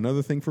Reddit.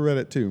 Another thing for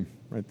Reddit too,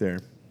 right there.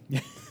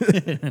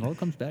 It all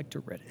comes back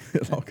to Reddit.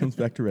 It all comes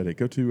back to Reddit.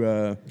 Go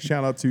to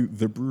shout out to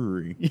The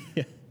Brewery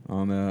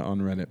on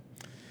Reddit.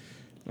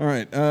 All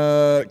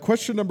right.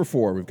 Question number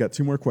 4. We've got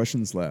 2 more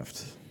questions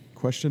left.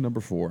 Question number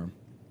 4.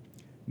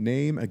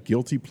 Name a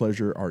guilty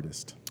pleasure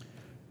artist.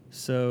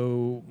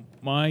 So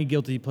my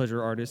guilty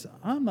pleasure artist,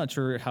 I'm not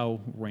sure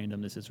how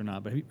random this is or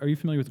not, but are you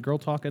familiar with Girl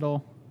Talk at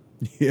all?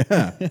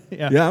 Yeah.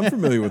 Yeah, I'm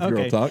familiar with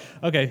Girl Talk.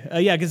 Okay.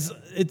 Yeah, because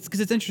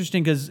it's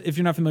interesting because if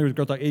you're not familiar with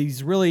Girl Talk,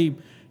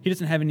 he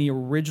doesn't have any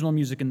original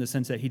music in the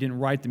sense that he didn't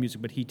write the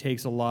music, but he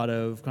takes a lot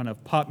of kind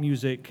of pop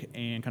music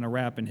and kind of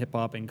rap and hip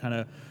hop and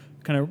kind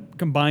of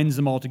combines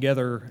them all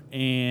together.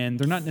 And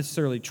they're not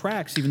necessarily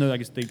tracks, even though I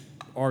guess they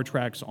are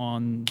tracks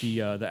on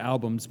the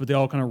albums, but they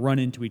all kind of run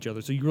into each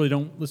other. So you really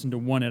don't listen to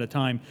one at a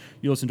time.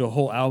 You listen to a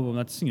whole album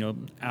that's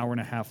hour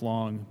and a half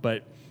long,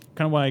 but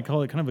kind of why I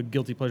call it kind of a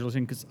guilty pleasure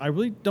listening, because I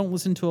really don't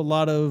listen to a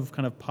lot of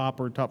kind of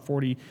pop or top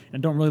 40,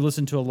 and don't really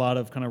listen to a lot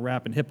of kind of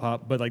rap and hip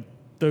hop, but like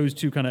those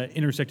two kind of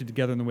intersected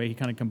together in the way he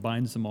kind of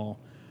combines them all.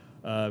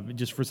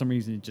 Just for some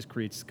reason, it just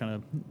creates kind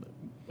of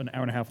an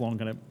hour and a half long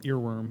kind of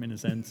earworm in a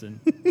sense.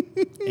 And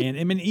and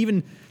I mean,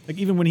 even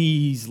when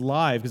he's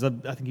live, because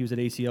I think he was at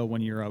ACL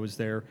one year I was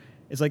there,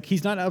 it's like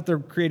he's not out there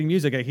creating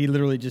music. Like, he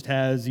literally just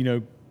has,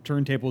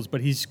 turntables,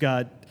 but he's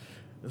got,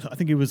 I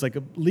think it was like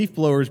leaf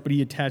blowers, but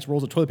he attached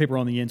rolls of toilet paper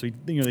on the end. So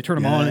they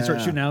turn them on and start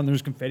shooting out, and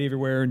there's confetti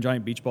everywhere and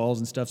giant beach balls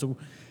and stuff. So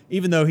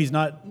even though he's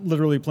not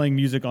literally playing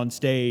music on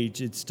stage,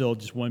 it's still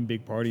just one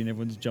big party, and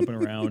everyone's jumping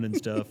around and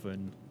stuff.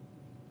 And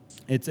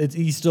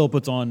he still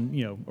puts on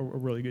a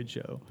really good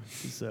show.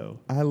 So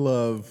I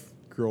love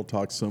Girl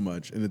Talk so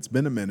much, and it's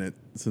been a minute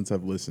since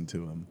I've listened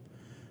to him.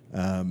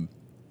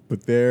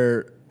 But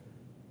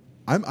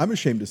I'm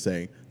ashamed to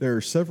say there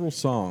are several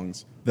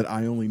songs that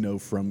I only know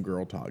from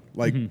Girl Talk,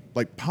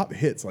 like pop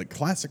hits, like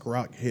classic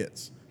rock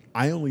hits.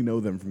 I only know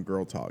them from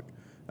Girl Talk,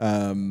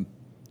 and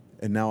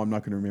now I'm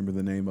not going to remember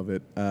the name of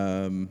it.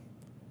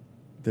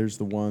 There's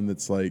the one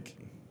that's like,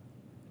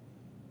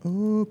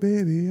 "Oh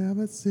baby, I'm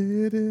a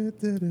city of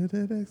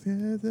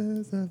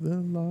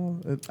the law."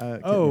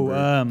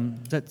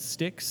 That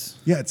Styx.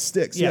 Yeah, it's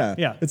Styx.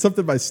 Yeah. It's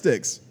something by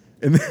Styx,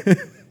 and then,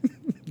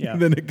 Yeah.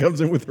 and then it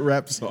comes in with a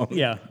rap song.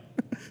 Yeah.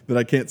 That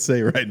I can't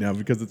say right now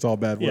because it's all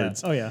bad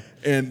words. Oh, yeah.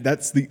 And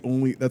that's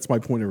my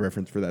point of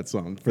reference for that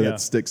song, that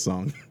Styx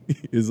song,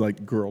 is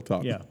like Girl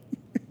Talk. Yeah.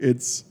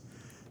 It's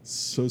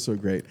so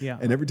great. Yeah.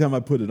 And every time I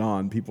put it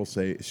on, people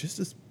say, "It's just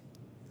this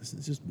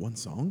is just one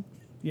song?"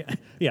 Yeah,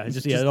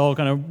 it all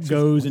kind of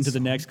goes into the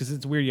next, because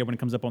it's weird. Yeah, when it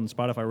comes up on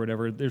Spotify or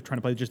whatever, they're trying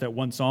to play just that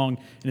one song,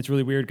 and it's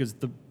really weird because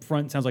the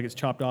front sounds like it's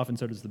chopped off, and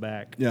so does the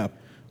back. Yeah.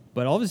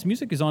 But all of his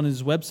music is on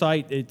his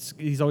website.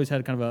 He's always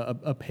had kind of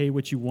a pay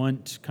what you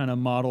want kind of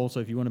model.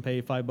 So if you want to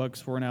pay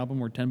 $5 for an album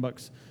or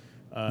 $10,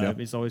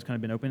 it's always kind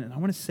of been open. And I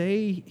want to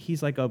say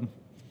he's like I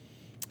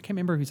can't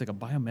remember. He's like a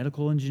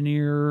biomedical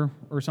engineer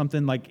or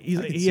something. Like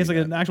he has like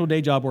an actual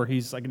day job where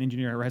he's like an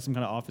engineer or has some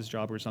kind of office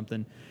job or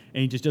something,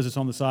 and he just does this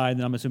on the side.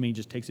 And I'm assuming he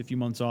just takes a few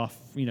months off,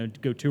 to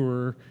go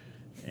tour,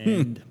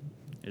 and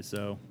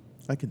so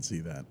I can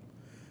see that.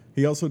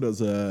 He also does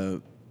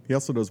He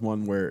also does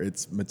one where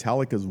it's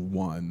Metallica's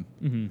One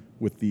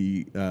with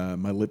the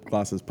My Lip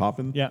Gloss is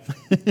Poppin'. Yeah.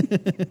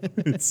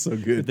 It's so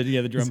good.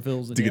 the drum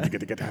fills. And To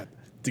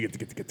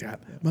get that.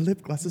 My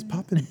lip gloss is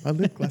popping. My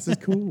lip gloss is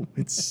cool.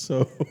 It's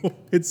so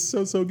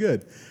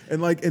good.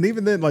 And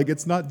even then, like,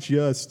 it's not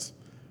just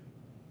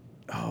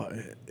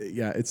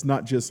it's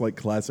not just like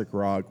classic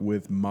rock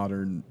with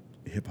modern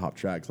hip hop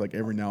tracks. Like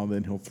every now and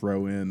then he'll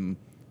throw in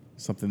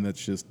something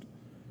that's just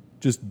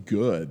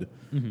good.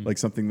 Like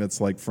something that's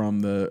like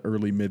from the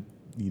early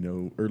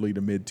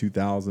to mid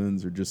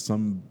 2000s, or just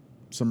some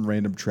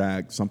random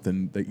track,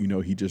 something that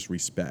he just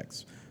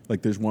respects.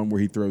 Like there's one where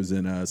he throws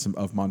in some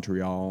Of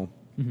Montreal.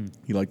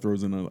 He like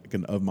throws in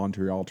an Of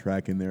Montreal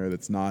track in there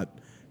that's not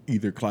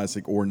either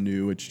classic or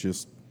new. It's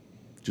just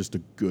a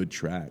good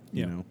track,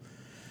 you know.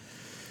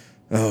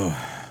 Oh,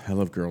 I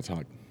love Girl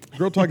Talk.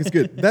 Girl Talk is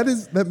good.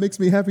 That makes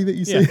me happy that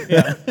you say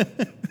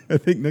that. I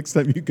think next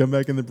time you come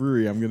back in the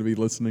brewery, I'm going to be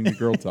listening to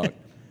Girl Talk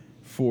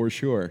for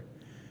sure.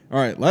 All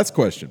right, last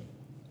question.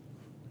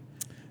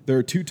 There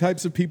are two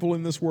types of people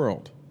in this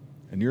world.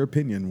 In your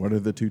opinion, what are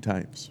the two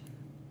types?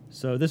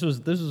 So this was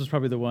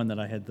probably the one that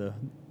I had the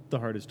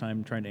hardest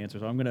time trying to answer.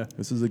 So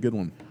This is a good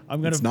one.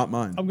 It's not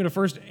mine. I'm gonna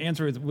first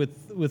answer it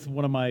with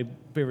one of my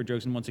favorite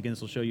jokes, and once again,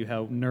 this will show you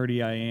how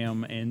nerdy I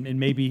am, and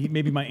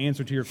maybe my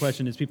answer to your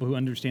question is people who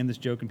understand this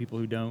joke and people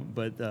who don't.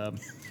 But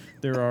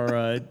there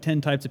are 10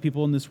 types of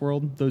people in this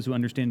world: those who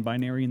understand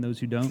binary and those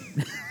who don't.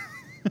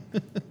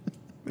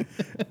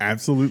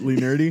 Absolutely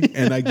nerdy,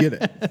 and I get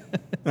it.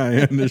 I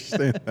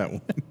understand that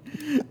one.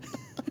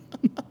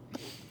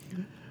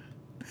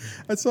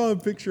 I saw a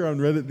picture on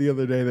Reddit the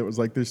other day that was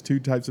like, there's two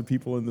types of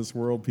people in this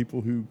world.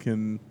 People who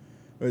can,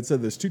 it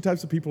said there's two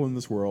types of people in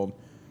this world.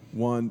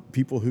 One,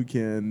 people who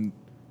can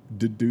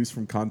deduce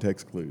from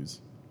context clues.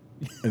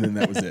 And then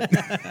that was it.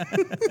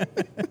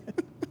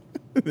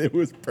 It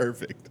was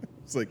perfect.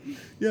 It's like,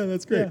 yeah,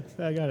 that's great.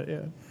 Yeah, I got it,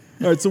 yeah.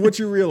 All right, so what's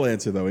your real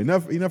answer, though?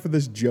 Enough of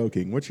this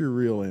joking. What's your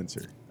real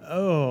answer?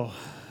 Oh,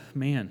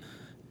 man.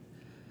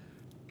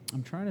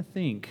 I'm trying to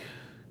think.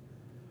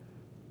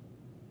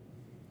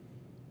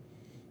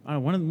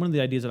 One of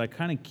the ideas that I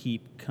kind of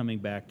keep coming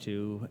back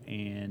to,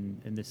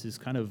 and this is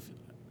kind of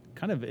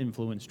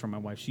influenced from my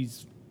wife.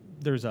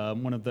 There's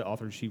one of the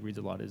authors she reads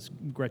a lot is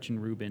Gretchen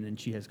Rubin, and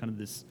she has kind of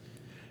this.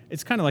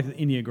 It's kind of like the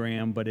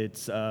Enneagram, but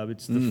it's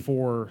the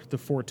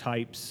four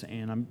types,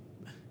 and I'm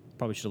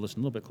probably should have listened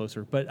a little bit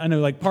closer. But I know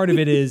like part of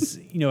it is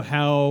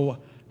how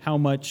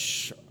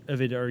much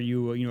of it are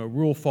you a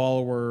rule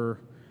follower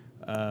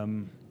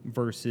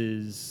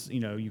versus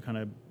you kind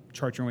of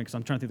chart your own, because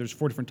I'm trying to think there's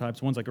 4 different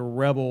types. One's like a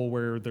rebel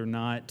where they're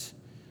not,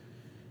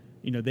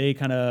 they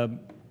kind of,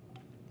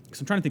 because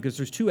I'm trying to think, because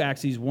there's 2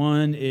 axes.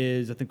 One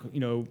is, I think,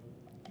 you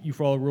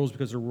follow rules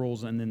because they're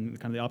rules, and then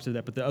kind of the opposite of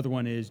that. But the other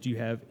one is, do you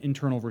have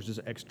internal versus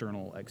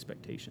external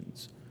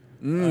expectations?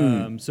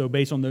 So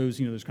based on those,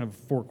 there's kind of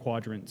 4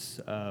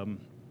 quadrants.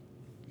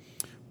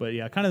 But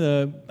yeah, kind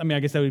of I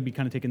guess that would be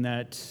kind of taking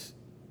that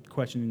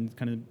question,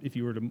 kind of if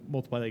you were to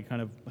multiply that,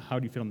 kind of how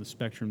do you fit on the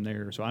spectrum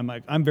there? So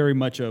I'm very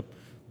much a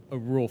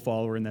rule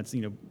follower, and that's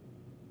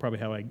probably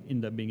how I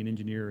end up being an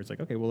engineer. It's like,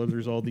 okay, well,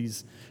 there's all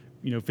these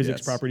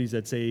physics properties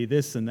that say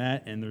this and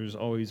that, and there's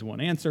always one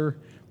answer.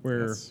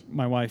 Where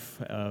my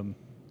wife is a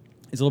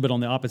little bit on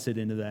the opposite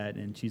end of that,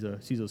 and she's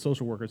a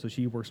social worker, so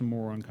she works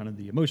more on kind of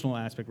the emotional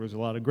aspect, where there's a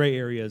lot of gray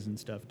areas and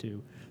stuff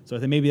too. So I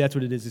think maybe that's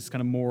what it is. It's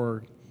kind of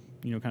more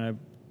kind of,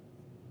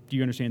 do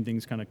you understand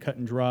things kind of cut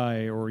and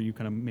dry, or you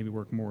kind of maybe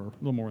work a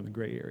little more in the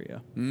gray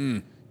area?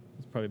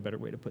 It's probably a better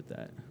way to put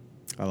that.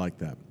 I like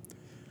that.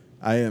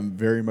 I am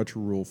very much a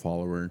rule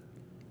follower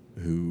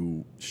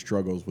who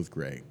struggles with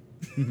gray.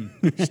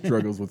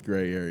 Struggles with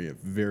gray area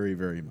very,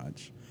 very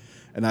much.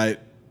 And I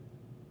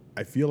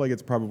feel like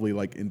it's probably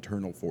like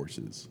internal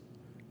forces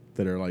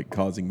that are like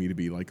causing me to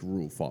be like a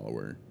rule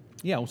follower.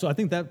 Yeah, well, so I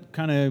think that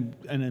kind of,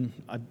 and then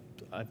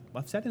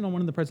I've sat in on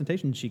one of the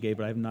presentations she gave,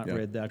 but I have not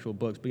read the actual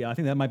books. But yeah, I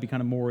think that might be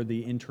kind of more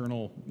the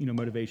internal,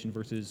 motivation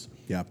versus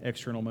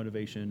external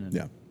motivation.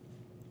 And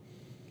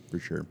for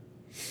sure.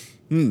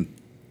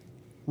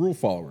 Rule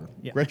follower,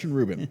 Gretchen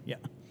Rubin. Yeah,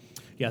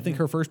 I think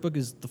her first book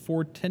is The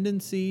 4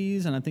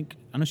 Tendencies, and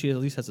I know she at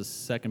least has a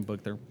second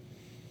book there. I'm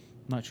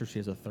not sure she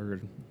has a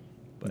third.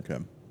 But.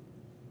 Okay.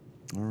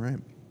 All right.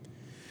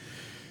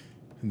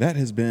 And that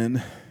has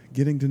been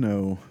Getting to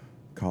Know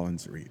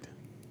Collins Reed.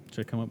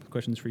 Should I come up with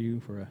questions for you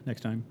for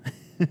next time?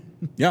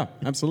 Yeah,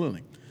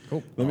 absolutely.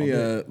 Cool. Let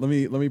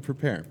me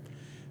prepare.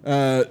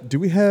 Do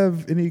we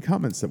have any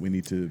comments that we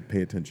need to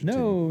pay attention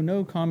to?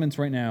 No comments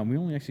right now. We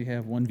only actually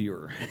have one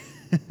viewer.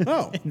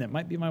 Oh. And that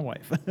might be my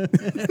wife.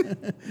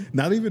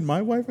 Not even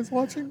my wife is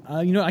watching?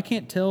 I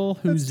can't tell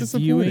who's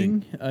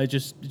viewing. It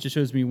just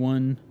shows me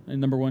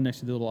number 1 next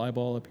to the little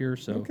eyeball up here.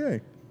 So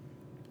okay.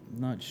 I'm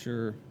not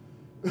sure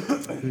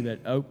who that.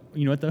 Oh,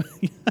 you know what though?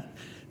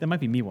 That might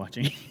be me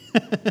watching.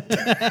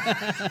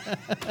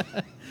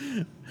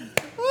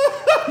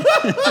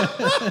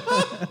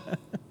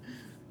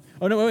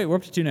 Oh no! Wait, we're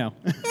up to 2 now.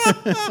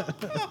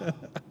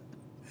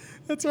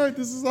 That's all right.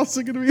 This is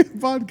also going to be a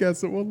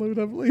podcast that won't load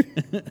up later.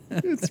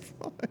 It's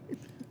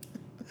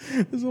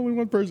fine. There's only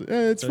one person.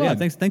 It's fine.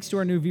 Yeah, thanks to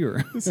our new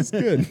viewer. This is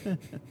good.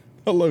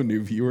 Hello,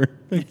 new viewer.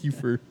 Thank you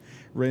for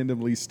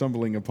randomly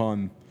stumbling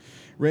upon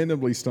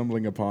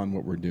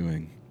what we're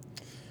doing.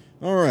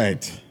 All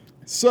right.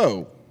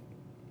 So,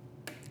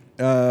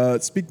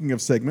 speaking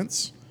of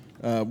segments,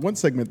 one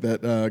segment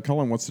that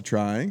Colin wants to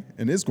try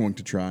and is going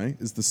to try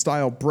is the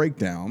style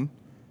breakdown.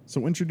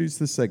 So introduce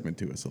this segment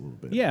to us a little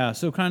bit. Yeah,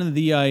 so kind of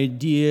the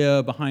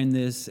idea behind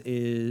this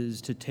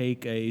is to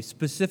take a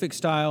specific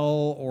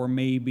style or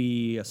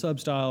maybe a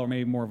sub-style or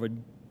maybe more of a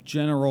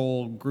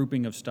general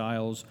grouping of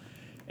styles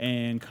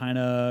and kind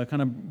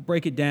of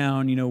break it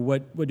down. You know,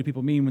 what do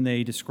people mean when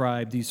they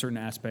describe these certain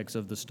aspects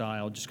of the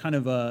style? Just kind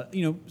of,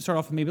 start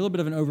off with maybe a little bit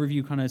of an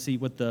overview, kind of see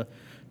what the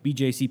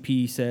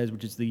BJCP says,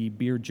 which is the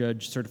Beer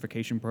Judge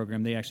Certification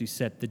Program. They actually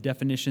set the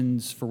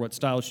definitions for what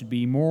styles should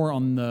be more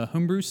on the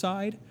homebrew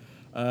side.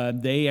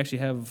 They actually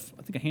have,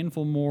 I think, a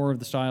handful more of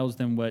the styles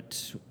than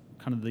what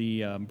kind of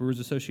the Brewers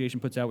Association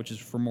puts out, which is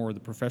for more of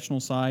the professional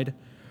side.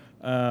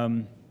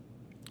 And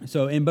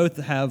both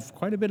have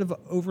quite a bit of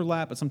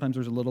overlap, but sometimes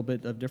there's a little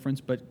bit of difference.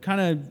 But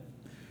kind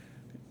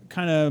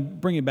of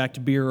bring it back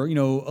to beer,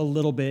 a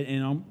little bit.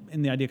 And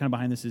the idea kind of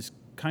behind this is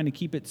kind of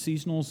keep it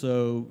seasonal.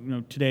 So,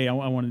 today I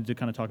wanted to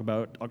kind of talk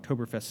about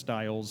Oktoberfest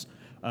styles,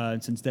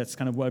 since that's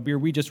kind of what beer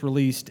we just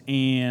released,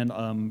 and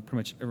pretty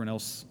much everyone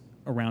else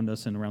around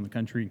us and around the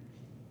country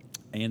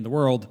and the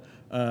world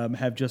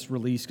have just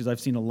released, because I've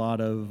seen a lot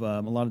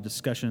of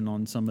discussion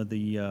on some of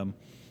the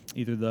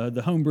either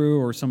the homebrew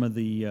or some of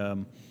the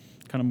kind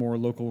of more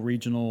local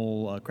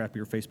regional craft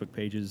beer Facebook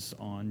pages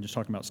on just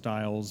talking about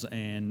styles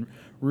and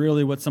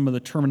really what some of the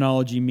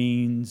terminology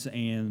means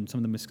and some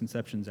of the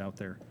misconceptions out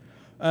there.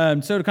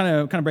 So to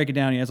kind of break it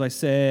down, as I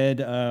said,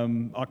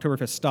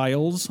 Oktoberfest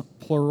styles,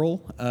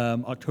 plural.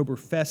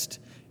 Oktoberfest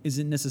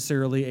isn't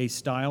necessarily a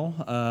style.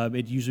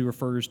 It usually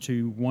refers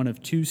to one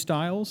of two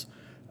styles.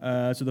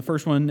 So the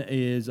first one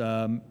is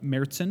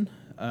Märzen,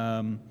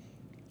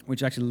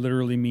 which actually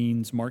literally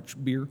means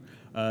March beer.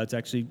 It's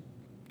actually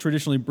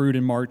traditionally brewed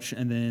in March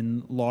and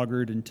then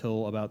lagered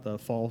until about the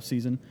fall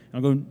season. And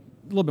I'll go in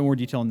a little bit more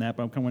detail on that,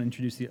 but I kind of want to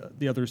introduce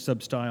the other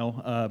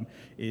sub-style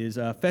is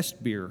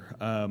Fest beer,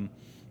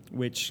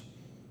 which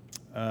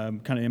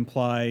kind of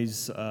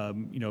implies,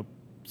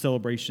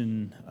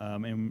 celebration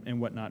and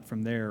whatnot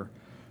from there.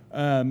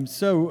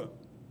 So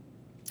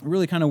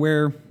really kind of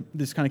where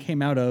this kind of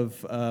came out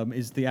of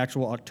is the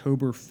actual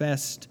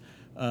Oktoberfest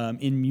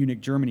in Munich,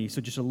 Germany. So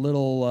just a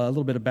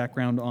little bit of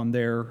background on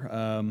there.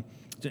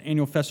 It's an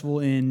annual festival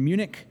in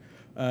Munich,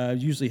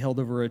 usually held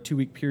over a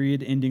 2-week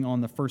period ending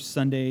on the first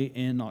Sunday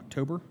in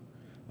October.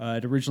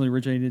 It originally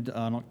originated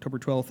on October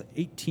 12th,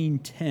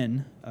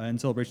 1810, in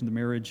celebration of the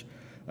marriage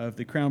of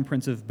the Crown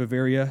Prince of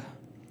Bavaria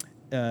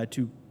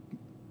to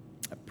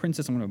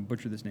Princess, I'm going to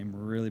butcher this name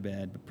really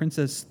bad, but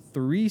Princess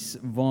Therese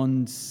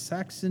von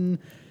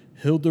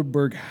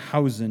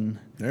Saxon-Hildburghausen.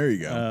 There you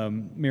go.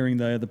 Marrying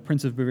the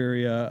Prince of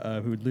Bavaria,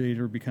 who would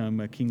later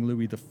become King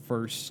Louis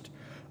I.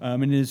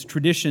 And it is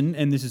tradition,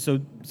 and this is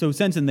so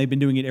since then they've been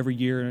doing it every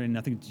year, and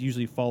I think it's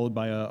usually followed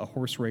by a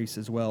horse race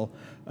as well.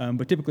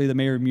 But typically the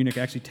mayor of Munich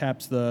actually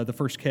taps the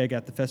first keg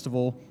at the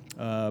festival.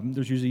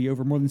 There's usually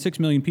over more than 6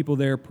 million people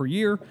there per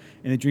year,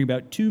 and they drink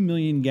about 2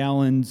 million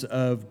gallons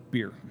of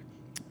beer.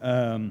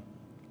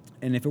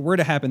 And if it were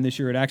to happen this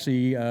year, it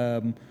actually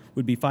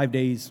would be 5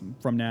 days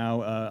from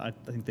now. I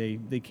think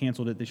they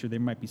canceled it this year. There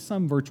might be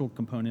some virtual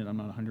component. I'm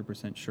not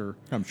 100% sure.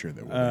 I'm sure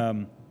there will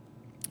be.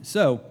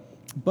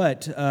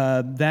 But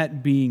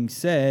that being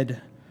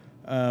said,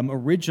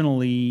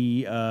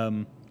 originally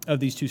of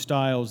these two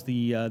styles,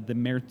 the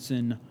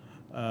Märzen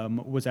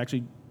was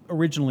actually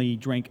originally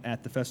drank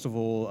at the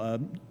festival.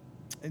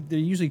 They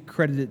usually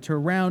credit it to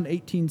around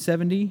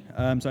 1870,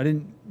 so I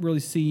didn't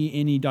really see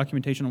any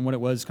documentation on what it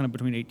was kind of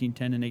between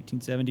 1810 and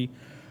 1870.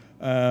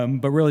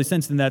 But really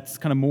since then, that's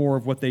kind of more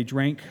of what they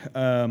drank.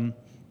 And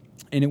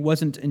it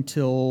wasn't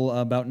until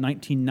about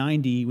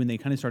 1990 when they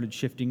kind of started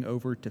shifting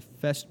over to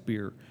Fest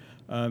beer.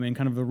 And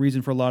kind of the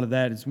reason for a lot of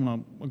that is, when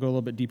I'll go a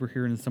little bit deeper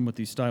here into some of what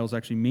these styles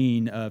actually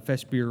mean.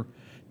 Fest beer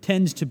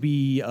tends to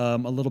be a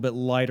little bit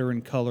lighter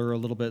in color, a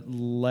little bit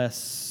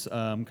less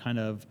kind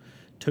of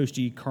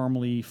toasty,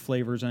 caramely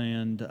flavors,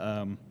 and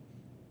a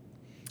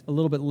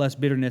little bit less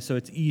bitterness, so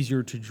it's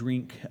easier to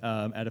drink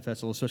at a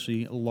festival,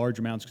 especially large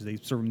amounts, because they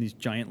serve them these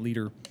giant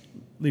liter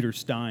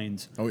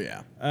steins. Oh,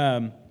 yeah.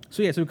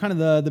 So kind of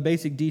the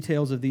basic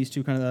details of these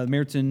two, kind of the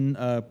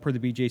Märzen per the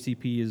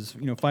BJCP is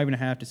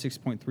 5.5 to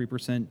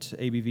 6.3%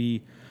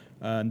 ABV.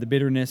 The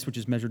bitterness, which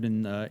is measured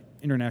in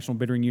International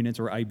Bittering Units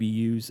or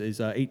IBUs, is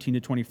 18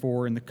 to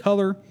 24, and the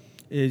color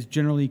is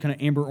generally kind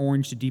of amber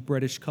orange to deep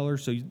reddish color.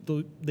 So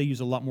they use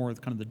a lot more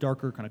of kind of the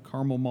darker kind of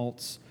caramel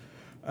malts.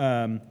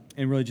 And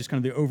really just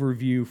kind of the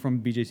overview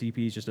from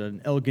BJCP is just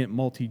an elegant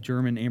malty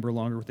German amber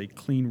lager with a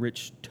clean,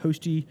 rich,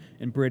 toasty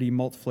and bready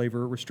malt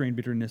flavor, restrained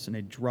bitterness, and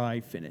a dry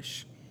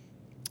finish.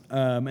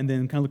 And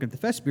then kind of looking at the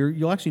Fest beer,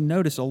 you'll actually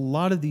notice a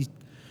lot of these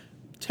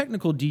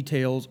technical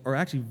details are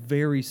actually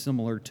very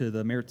similar to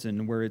the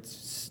Märzen, where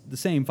it's the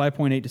same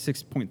 5.8 to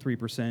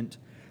 6.3%.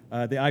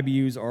 The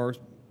IBUs are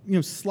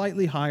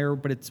slightly higher,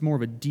 but it's more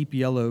of a deep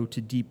yellow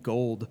to deep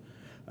gold.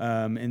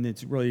 And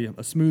it's really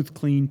a smooth,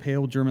 clean,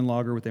 pale German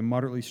lager with a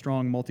moderately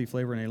strong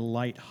multi-flavor and a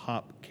light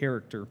hop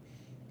character.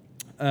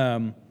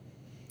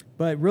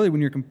 But really,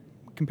 when you're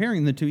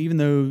comparing the two, even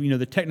though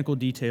the technical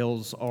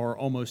details are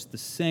almost the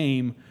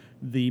same,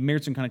 the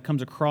Märzen kind of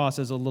comes across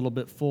as a little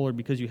bit fuller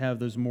because you have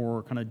those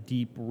more kind of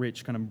deep,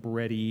 rich, kind of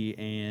bready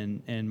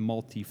and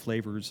malty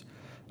flavors.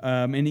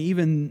 And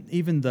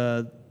even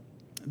the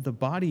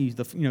body,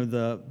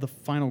 the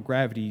final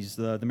gravities,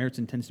 the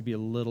Märzen tends to be a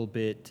little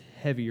bit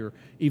heavier,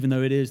 even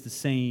though it is the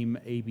same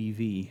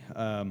ABV,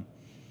 and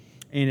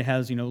it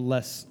has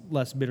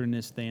less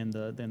bitterness than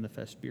the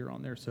Fest beer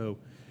on there. So,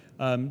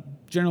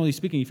 generally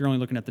speaking, if you're only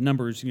looking at the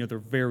numbers, they're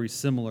very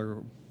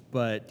similar.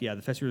 But yeah,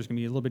 the Fest beer is going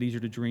to be a little bit easier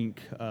to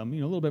drink, a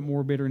little bit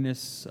more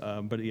bitterness,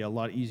 but yeah, a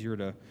lot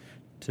easier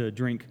to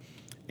drink.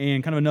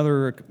 And kind of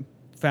another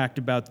fact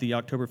about the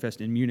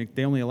Oktoberfest in Munich,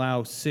 they only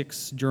allow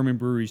 6 German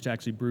breweries to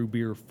actually brew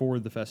beer for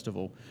the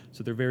festival,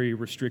 so they're very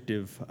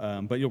restrictive.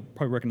 But you'll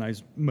probably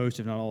recognize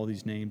most, if not all, of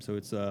these names. So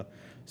it's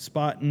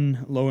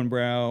Spaten,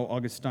 Lowenbrau,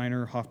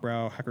 Augustiner,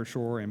 Hofbrau,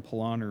 Hackerschor, and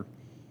Polaner.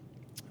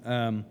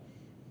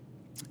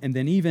 And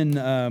then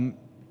even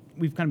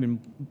we've kind of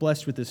been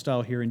blessed with this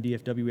style here in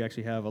DFW. We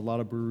actually have a lot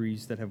of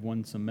breweries that have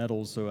won some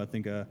medals. So I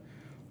think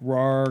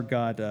RAR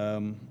got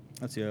a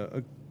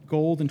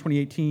gold in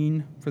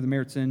 2018 for the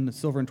Märzen, a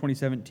silver in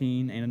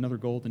 2017, and another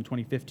gold in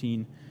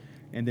 2015.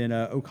 And then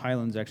Oak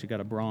Highlands actually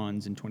got a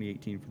bronze in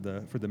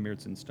 2018 for the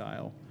Märzen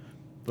style.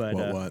 But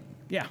what?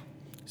 Yeah.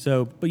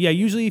 So, but yeah,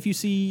 usually if you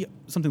see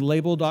something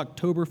labeled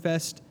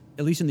Oktoberfest,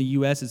 at least in the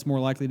U.S., it's more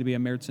likely to be a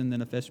Märzen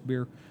than a Fest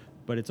beer.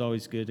 But it's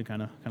always good to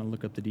kind of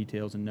look up the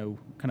details and know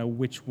kind of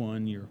which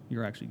one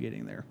you're actually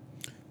getting there.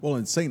 Well,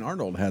 and St.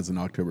 Arnold has an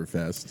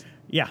Oktoberfest.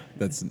 Yeah.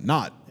 That's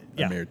not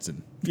a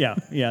Märzen. Yeah.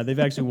 They've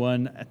actually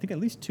won, I think, at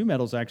least 2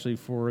 medals actually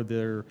for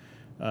their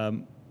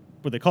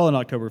what they call an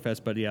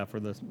Oktoberfest, but yeah, for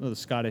the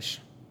Scottish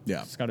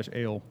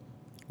ale,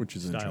 which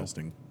is style.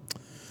 interesting.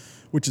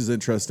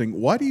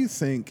 Why do you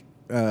think?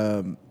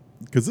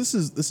 Because this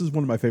is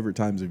one of my favorite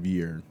times of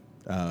year.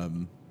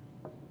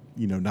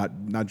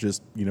 Not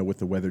just with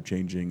the weather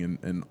changing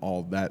and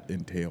all that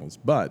entails,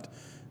 but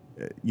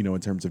in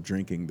terms of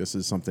drinking, this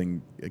is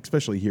something,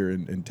 especially here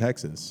in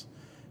Texas.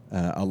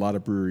 A lot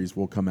of breweries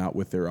will come out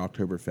with their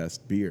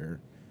Oktoberfest beer,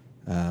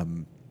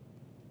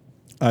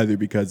 either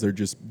because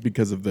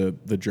of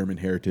the German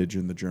heritage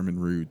and the German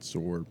roots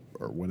or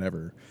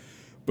whatever.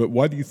 But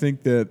why do you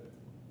think that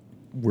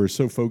we're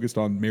so focused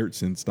on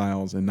Märzen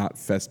styles and not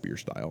Fest beer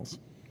styles?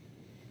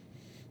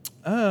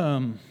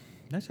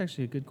 That's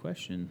actually a good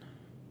question.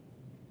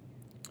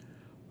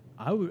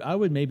 I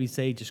would maybe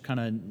say just kind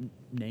of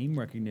name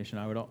recognition.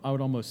 I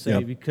would almost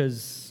say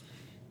because,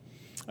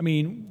 I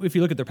mean, if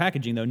you look at their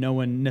packaging though, no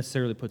one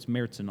necessarily puts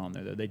Märzen on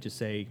there though. They just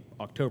say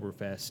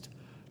Oktoberfest.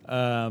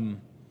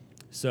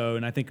 So,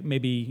 and I think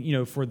maybe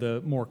for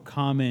the more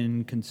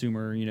common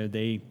consumer,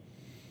 they,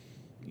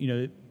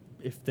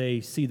 if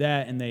they see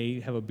that and they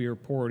have a beer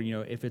poured,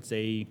 if it's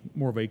a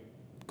more of a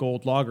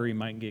gold lager, you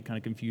might get kind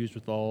of confused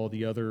with all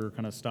the other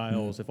kind of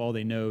styles. If all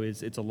they know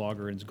is it's a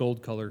lager and it's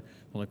gold color,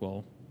 they're like,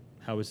 well,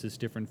 how is this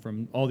different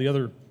from all the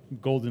other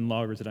golden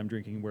lagers that I'm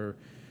drinking, where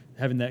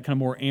having that kind of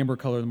more amber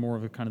color, more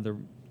of a kind of the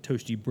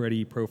toasty,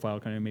 bready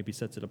profile kind of maybe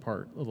sets it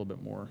apart a little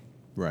bit more.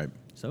 Right.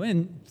 So,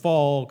 and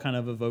fall kind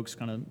of evokes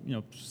kind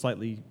of,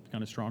 slightly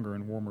kind of stronger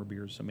and warmer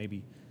beers. So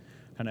maybe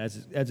kind of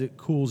as it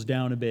cools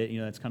down a bit,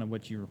 that's kind of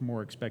what you're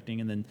more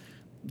expecting. And then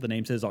the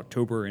name says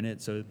October in it,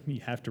 so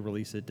you have to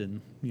release it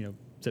in,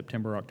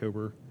 September,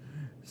 October.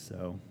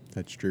 So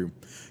that's true.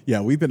 Yeah,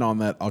 we've been on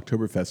that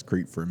Oktoberfest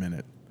creep for a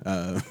minute.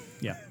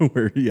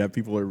 Where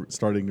people are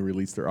starting to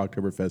release their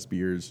Oktoberfest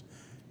beers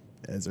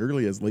as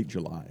early as late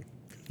July.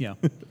 Yeah.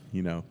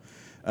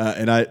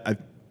 And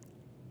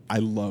I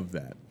love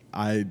that.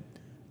 I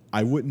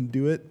wouldn't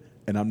do it,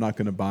 and I'm not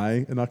going to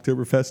buy an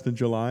Oktoberfest in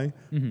July,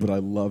 but I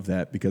love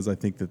that because I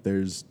think that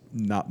there's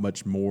not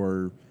much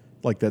more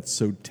like that's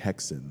so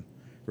Texan,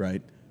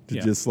 right?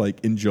 Just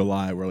like in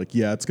July, we're like,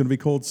 it's going to be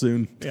cold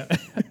soon. Yeah.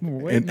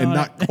 and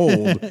not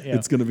cold.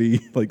 It's going to be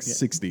like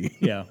 60.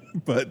 Yeah.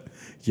 But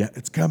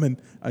it's coming.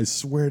 I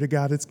swear to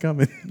God, it's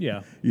coming.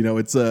 Yeah.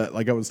 It's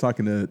like I was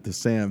talking to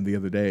Sam the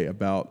other day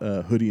about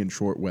hoodie and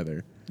short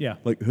weather. Yeah.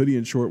 Like hoodie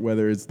and short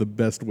weather is the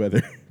best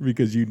weather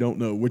because you don't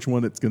know which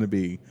one it's going to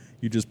be.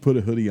 You just put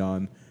a hoodie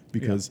on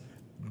because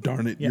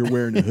darn it, you're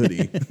wearing a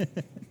hoodie.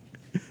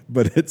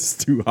 But it's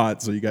too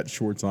hot, so you got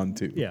shorts on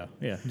too. Yeah.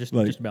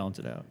 Just balance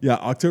it out. Yeah,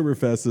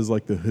 Oktoberfest is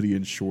like the hoodie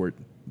and short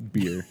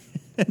beer.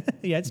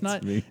 It's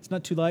not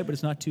too light, but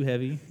it's not too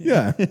heavy.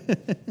 Yeah,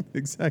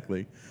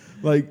 exactly.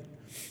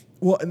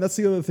 Well, and that's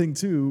the other thing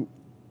too.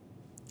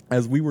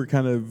 As we were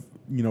kind of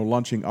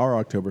launching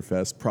our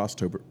Oktoberfest,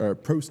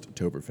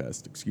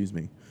 Prosttoberfest, excuse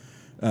me,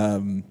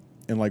 and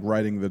like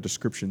writing the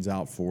descriptions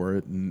out for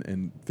it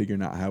and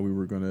figuring out how we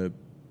were going to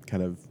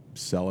kind of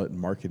sell it and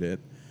market it.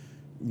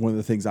 one of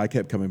the things I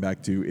kept coming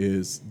back to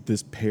is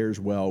this pairs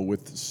well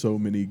with so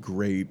many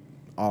great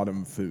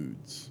autumn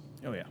foods,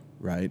 Oh yeah.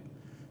 right?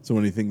 So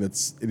anything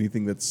that's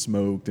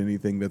smoked,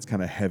 anything that's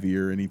kind of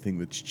heavier, anything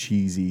that's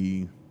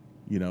cheesy,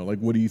 like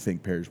what do you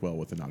think pairs well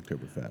with an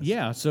Oktoberfest?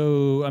 Yeah.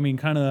 So I mean,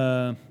 kind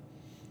of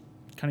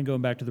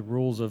going back to the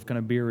rules of kind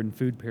of beer and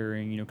food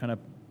pairing. Kind of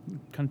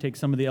take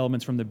some of the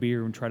elements from the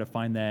beer and try to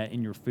find that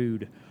in your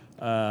food.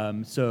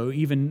 So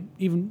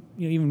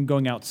even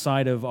going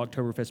outside of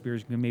Oktoberfest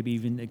beers, maybe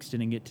even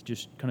extending it to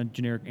just kind of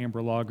generic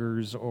amber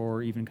lagers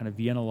or even kind of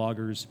Vienna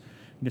lagers.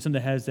 Something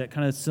that has that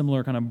kind of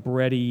similar kind of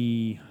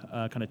bready,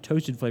 kind of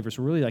toasted flavor.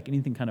 So really like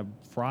anything kind of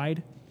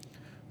fried.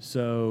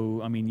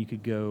 So, I mean, you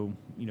could go,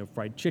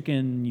 fried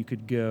chicken, you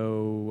could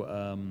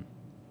go,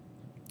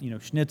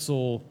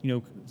 schnitzel,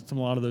 a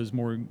lot of those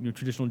more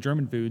traditional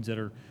German foods that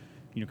are,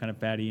 kind of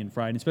fatty and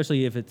fried, and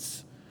especially if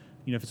it's,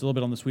 if it's a little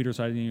bit on the sweeter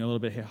side, a little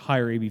bit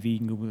higher ABV, you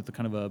can go with the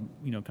kind of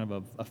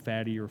a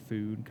fattier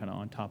food kind of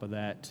on top of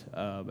that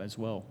as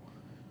well.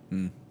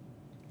 Mm.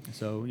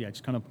 So yeah,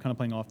 just kind of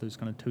playing off those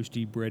kind of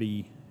toasty,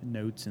 bready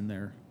notes in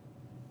there.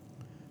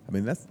 I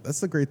mean, that's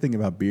the great thing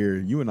about beer.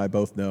 You and I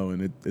both know,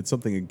 and it's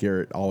something that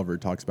Garrett Oliver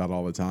talks about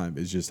all the time,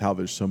 is just how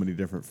there's so many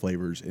different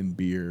flavors in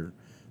beer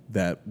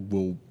that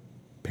will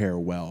pair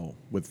well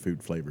with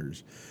food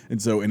flavors.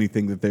 And so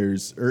anytime that there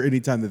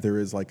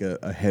is like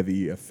a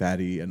heavy, a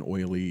fatty, an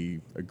oily,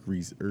 a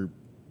greasy, or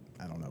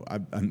I don't know,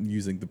 I'm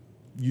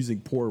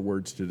using poor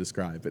words to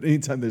describe, but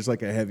anytime there's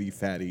like a heavy,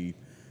 fatty,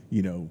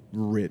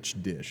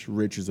 rich dish.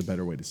 Rich is a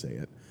better way to say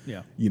it.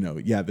 Yeah.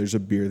 There's a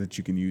beer that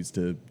you can use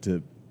to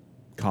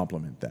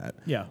complement that.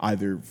 Yeah.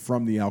 Either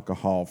from the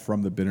alcohol,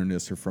 from the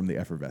bitterness, or from the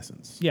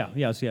effervescence.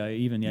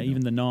 Even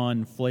the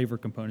non-flavor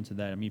components of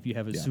that. I mean, if you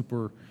have a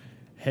super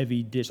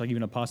heavy dish, like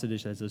even a pasta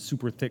dish that has a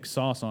super thick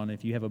sauce on it,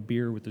 if you have a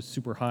beer with a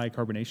super high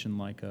carbonation,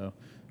 like a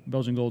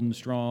Belgian Golden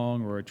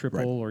Strong or a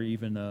triple, or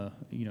even a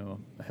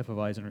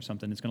Hefeweizen or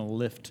something, it's going to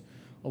lift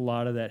a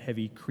lot of that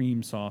heavy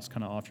cream sauce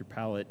kind of off your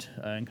palate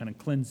and kind of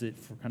cleanse it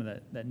for kind of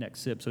that next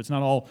sip. So it's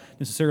not all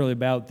necessarily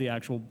about the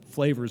actual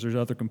flavors. There's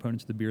other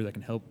components of the beer that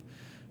can help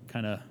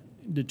kind of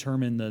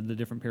determine the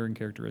different pairing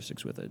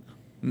characteristics with it.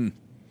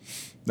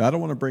 Now, I don't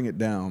want to bring it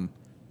down,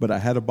 but I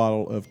had a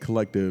bottle of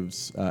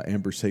Collective's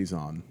Amber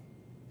Saison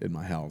in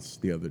my house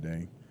the other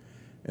day,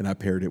 and I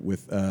paired it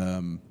with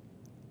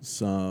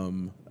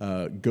some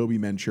gobi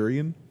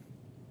Manchurian.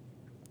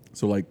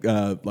 So like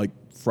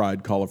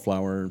fried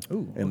cauliflower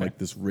like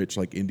this rich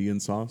like Indian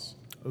sauce.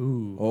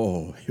 Ooh.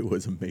 Oh, it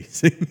was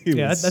amazing.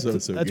 That's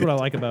good. what I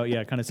like about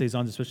kind of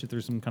saisons, especially if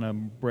there's some kind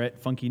of Brett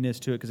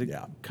funkiness to it, because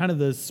kind of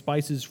the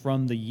spices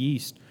from the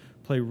yeast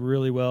play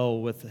really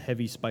well with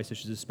heavy spice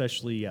dishes,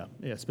 especially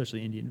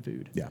Indian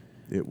food. Yeah,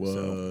 it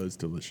was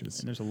delicious.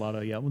 And there's a lot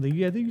of they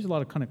use a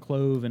lot of kind of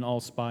clove and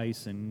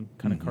allspice and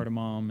kind of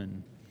cardamom,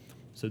 and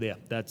so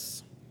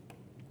that's.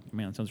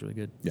 Man, it sounds really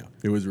good. Yeah,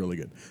 it was really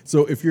good.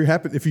 So if you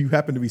happen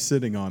to be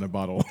sitting on a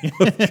bottle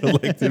of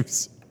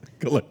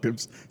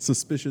Collective's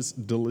Suspicious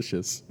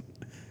Delicious,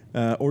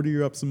 order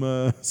you up some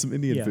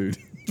Indian food.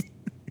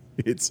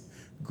 It's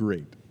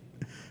great.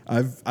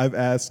 I've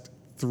asked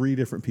 3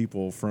 different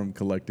people from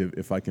Collective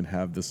if I can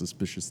have the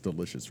Suspicious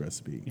Delicious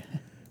recipe,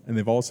 and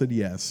they've all said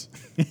yes.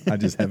 I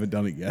just haven't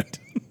done it yet.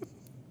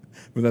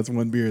 But that's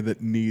one beer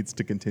that needs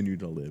to continue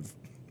to live.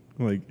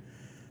 Like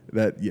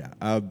that, yeah.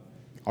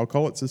 I'll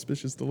call it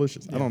Suspicious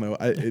Delicious. Yeah. I don't know.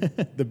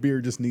 The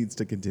beer just needs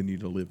to continue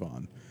to live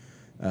on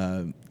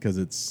because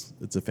it's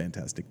a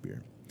fantastic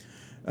beer.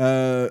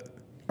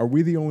 Are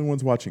we the only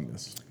ones watching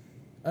this?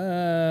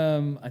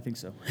 I think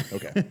so.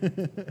 Okay.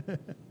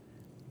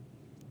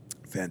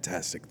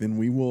 Fantastic. Then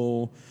we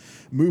will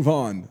move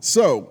on.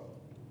 So,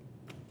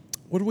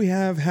 what do we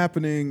have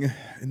happening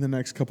in the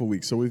next couple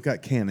weeks? So we've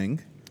got canning.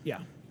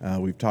 Yeah.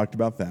 We've talked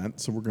about that.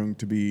 So we're going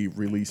to be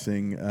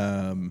releasing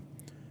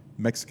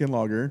Mexican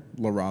Lager,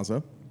 La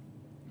Raza,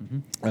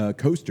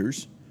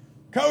 Coasters,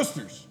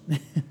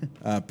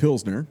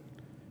 Pilsner,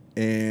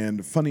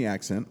 and Funny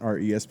Accent, our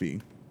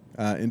ESB,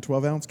 in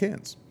 12-ounce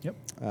cans. Yep.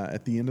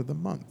 At the end of the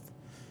month.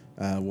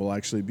 We'll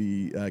actually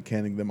be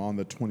canning them on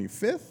the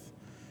 25th.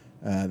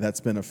 That's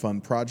been a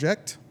fun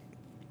project.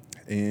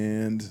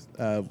 And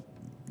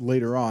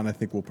later on, I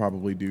think we'll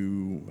probably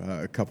do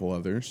a couple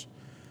others.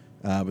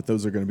 But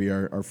those are going to be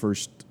our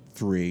first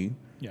 3.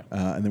 Yeah.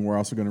 And then we're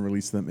also going to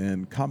release them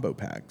in combo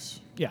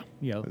packs. Yeah,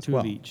 2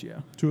 of each,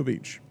 2 of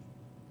each.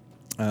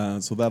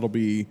 So that'll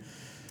be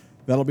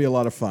a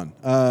lot of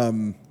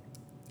fun.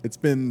 It's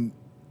been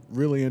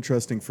really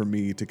interesting for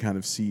me to kind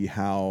of see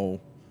how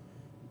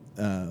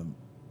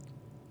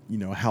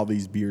how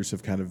these beers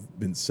have kind of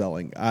been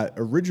selling.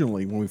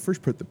 Originally, when we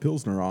first put the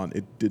Pilsner on,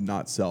 it did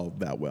not sell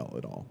that well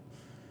at all.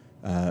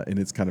 And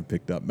it's kind of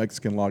picked up.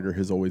 Mexican Lager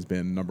has always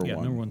been number one. Yeah,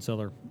 number one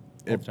seller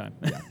all the time.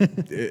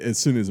 As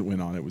soon as it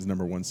went on, it was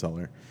number one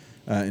seller.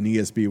 And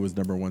ESB was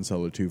number one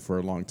seller, too, for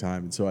a long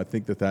time. And so I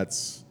think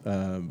that's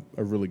a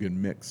really good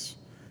mix,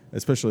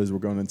 especially as we're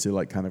going into,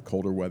 like, kind of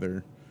colder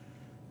weather.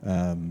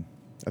 I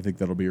think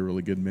that'll be a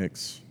really good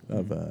mix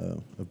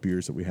of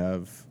beers that we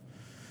have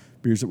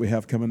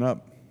coming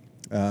up.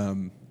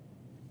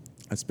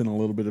 I spent a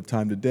little bit of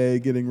time today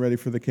getting ready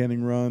for the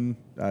canning run,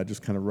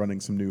 just kind of running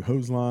some new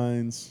hose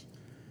lines,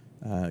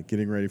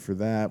 getting ready for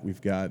that.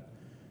 We've got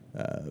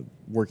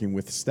working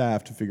with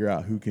staff to figure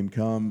out who can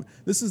come.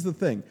 This is the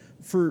thing.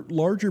 For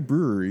larger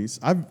breweries,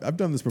 I've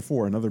done this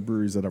before in other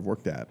breweries that I've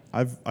worked at.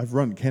 I've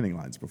run canning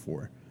lines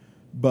before,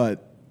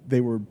 but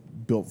they were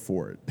built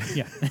for it.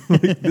 Yeah.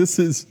 Like, this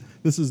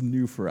is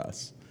new for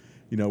us.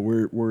 You know,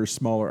 we're a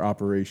smaller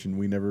operation.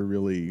 We never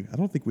really, I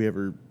don't think we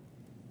ever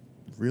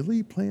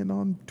really planned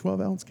on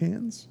 12-ounce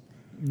cans.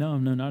 No,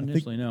 not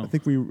initially, no. I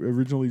think we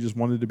originally just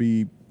wanted to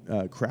be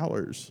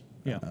crowlers.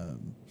 Yeah.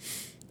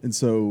 And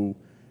so,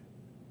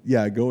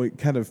 yeah, going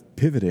kind of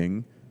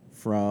pivoting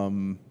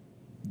from,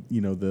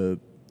 you know,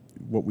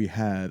 what we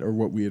had or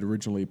what we had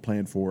originally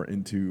planned for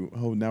into,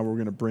 now we're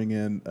going to bring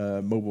in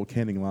a mobile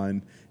canning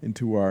line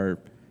into our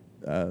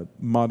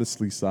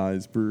modestly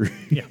sized brewery.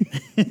 Yeah.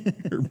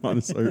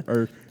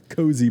 our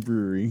cozy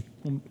brewery.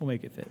 We'll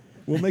make it fit.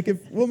 We'll make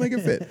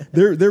it fit.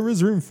 There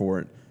is room for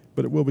it,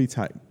 but it will be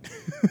tight.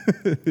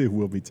 It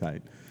will be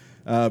tight.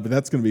 But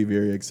that's going to be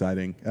very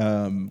exciting.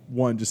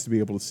 One, just to be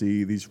able to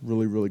see these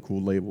really, really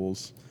cool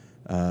labels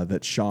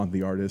that Sean,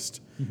 the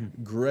artist,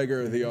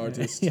 Gregor, the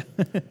artist,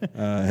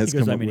 has He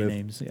goes come by up many with.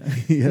 names, yeah.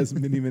 He has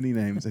many, many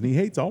names, and he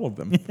hates all of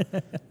them.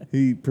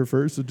 He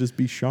prefers to just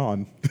be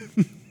Sean.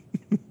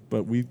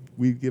 But we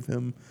give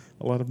him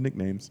a lot of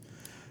nicknames.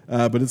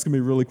 But it's going to be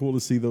really cool to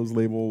see those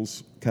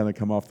labels kind of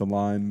come off the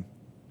line.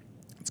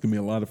 It's going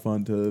to be a lot of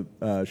fun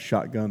to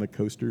shotgun a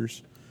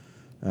coasters.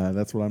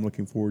 That's what I'm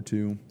looking forward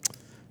to.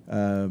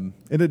 In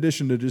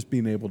addition to just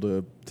being able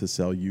to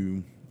sell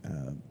you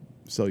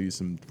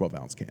some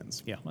 12-ounce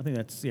cans. Yeah, I think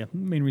that's the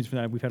main reason for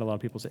that. We've had a lot of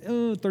people say,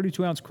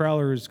 32-ounce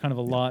crowler is kind of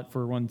a lot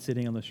for one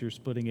sitting unless you're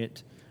splitting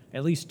it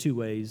at least two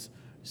ways.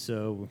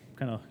 So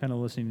kind of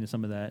listening to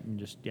some of that and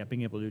just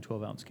being able to do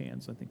 12-ounce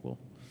cans, I think will.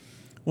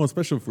 Well,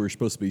 especially if we're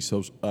supposed to be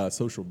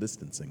social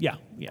distancing. Yeah,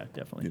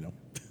 definitely. You know,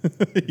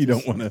 you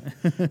don't want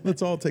to.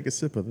 Let's all take a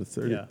sip of the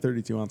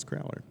 32-ounce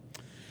crowler.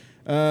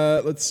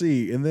 Let's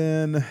see, and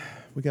then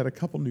we got a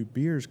couple new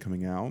beers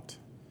coming out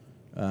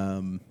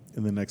in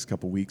the next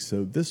couple weeks.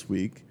 So this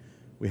week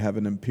we have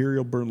an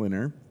Imperial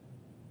Berliner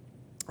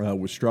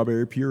with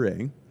strawberry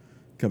puree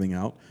coming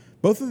out.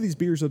 Both of these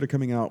beers that are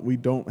coming out, we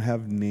don't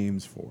have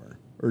names for,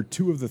 or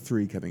two of the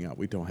three coming out,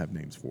 we don't have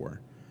names for.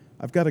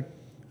 I've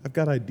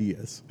got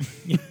ideas.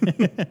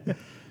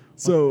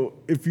 So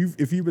if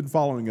you've been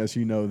following us,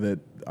 you know that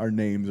our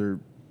names are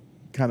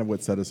kind of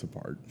what set us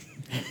apart.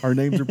 Our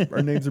names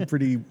are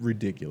pretty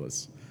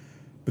ridiculous,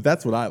 but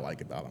that's what I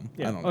like about them.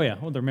 Yeah. I don't Oh know. yeah.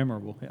 Well, they're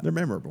memorable. Yeah. They're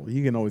memorable.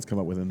 You can always come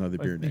up with another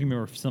beer You can name.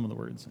 remember some of the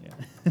words.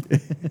 Yeah.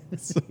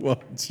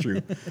 Well, it's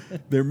true.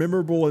 They're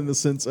memorable in the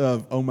sense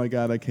of, oh my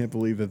God, I can't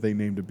believe that they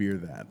named a beer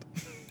that.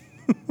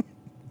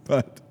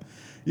 But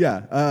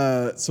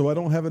yeah, so I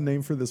don't have a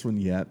name for this one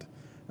yet.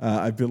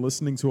 I've been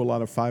listening to a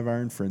lot of Five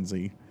Iron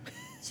Frenzy,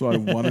 so I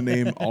want to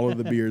name all of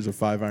the beers a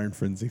Five Iron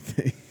Frenzy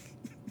thing,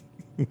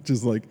 which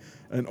is like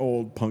an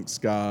old punk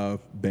ska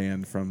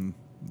band from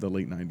the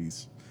late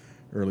 90s,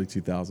 early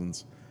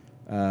 2000s.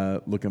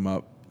 Look them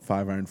up,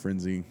 Five Iron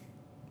Frenzy,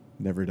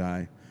 Never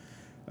Die.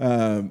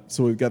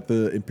 So we've got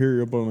the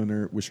Imperial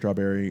Berliner with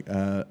strawberry,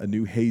 a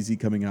new hazy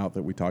coming out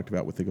that we talked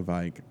about with the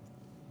Gewijk,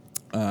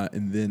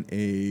 and then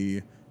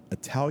a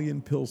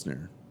Italian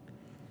Pilsner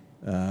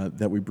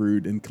that we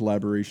brewed in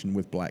collaboration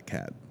with Black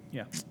Cat.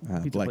 Yeah.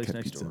 Black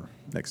Cat Pizza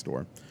next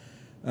door,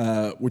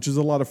 which is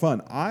a lot of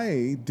fun.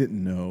 I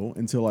didn't know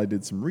until I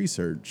did some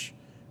research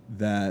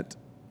that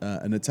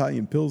an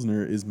Italian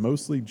Pilsner is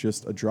mostly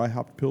just a dry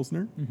hopped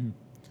Pilsner.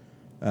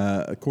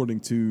 According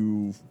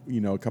to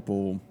a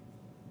couple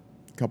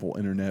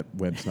internet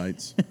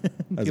websites,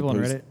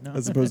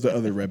 as opposed to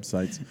other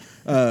websites.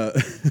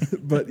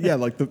 But yeah,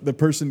 like the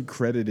person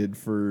credited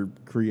for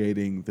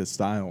creating the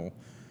style,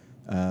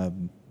 I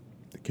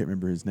can't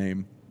remember his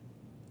name,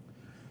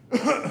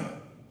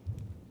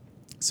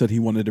 said he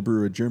wanted to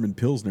brew a German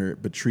Pilsner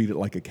but treat it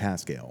like a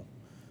cask ale.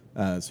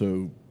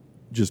 So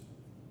just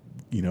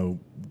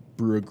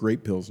brew a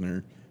great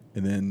Pilsner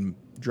and then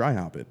dry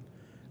hop it.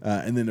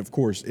 And then, of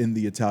course, in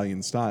the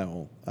Italian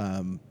style,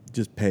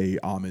 just pay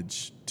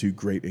homage to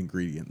great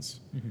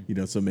ingredients.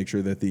 So make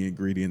sure that the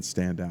ingredients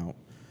stand out,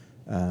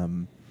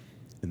 and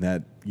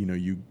that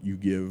you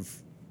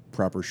give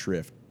proper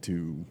shrift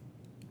to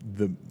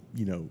the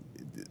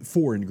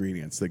 4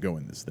 ingredients that go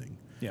in this thing.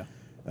 Yeah.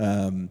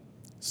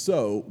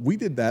 So we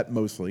did that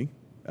mostly,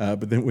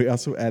 but then we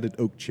also added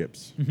oak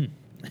chips.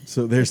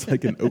 So there's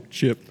like an oak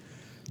chip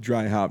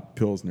dry hop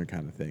Pilsner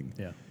kind of thing.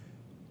 Yeah.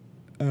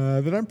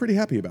 That I'm pretty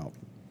happy about.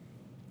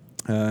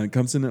 It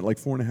comes in at like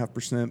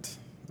 4.5%.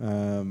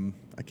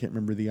 I can't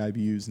remember the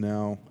IBUs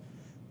now,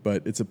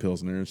 but it's a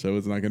Pilsner, so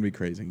it's not going to be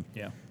crazy.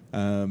 Yeah.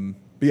 But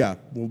yeah,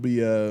 we'll be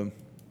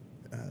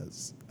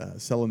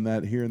selling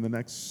that here in the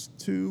next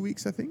 2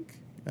 weeks, I think.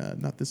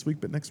 Not this week,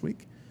 but next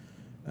week.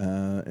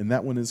 And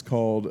that one is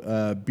called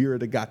Birra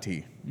da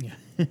Gatti,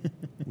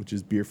 which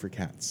is beer for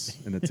cats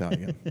in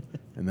Italian.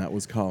 And that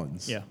was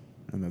Collins. Yeah.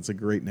 And that's a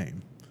great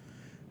name.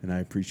 and I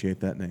appreciate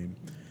that name.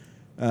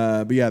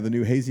 But yeah, the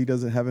new Hazy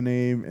doesn't have a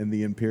name, and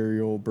the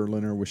Imperial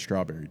Berliner with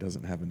strawberry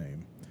doesn't have a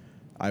name.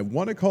 I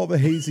want to call the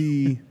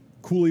Hazy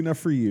Cool Enough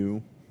for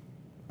You,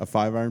 a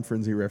 5-Iron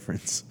Frenzy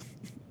reference,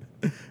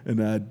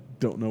 and I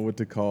don't know what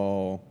to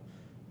call.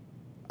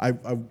 I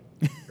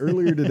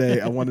earlier today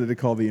I wanted to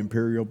call the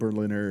Imperial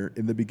Berliner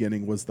in the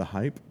beginning was the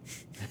hype,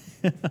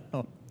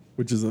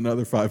 which is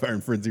another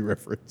 5-Iron Frenzy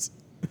reference.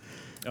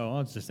 Oh, I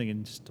was just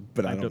thinking just a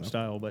But I hyped don't up know.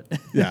 style, but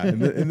Yeah,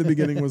 in the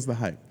beginning was the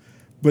hype.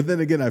 But then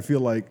again, I feel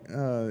like,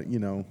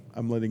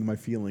 I'm letting my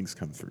feelings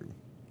come through.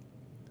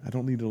 I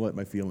don't need to let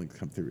my feelings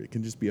come through. It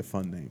can just be a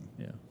fun name.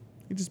 yeah.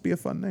 It can just be a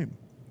fun name.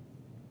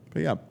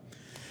 But yeah.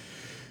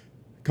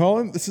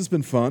 Colin, this has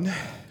been fun.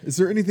 Is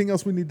there anything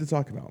else we need to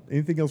talk about?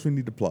 Anything else we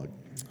need to plug?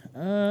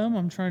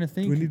 I'm trying to Do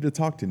think. we need to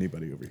talk to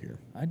anybody over here?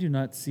 I do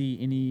not see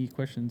any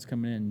questions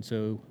coming in.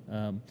 So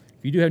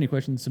if you do have any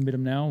questions, submit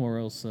them now, or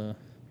else. Or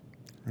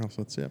else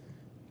that's it.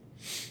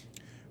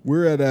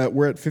 We're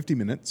at 50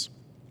 minutes.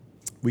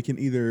 We can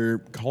either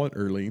call it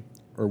early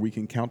or we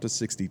can count to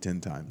 60 10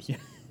 times.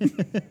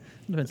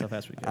 Depends how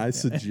fast we go. I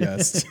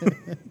suggest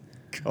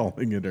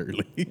calling it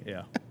early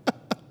Yeah.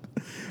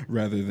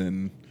 rather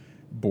than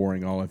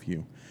boring all of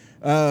you.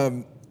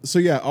 So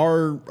yeah,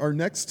 our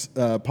next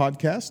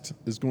podcast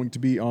is going to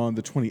be on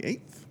the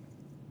 28th,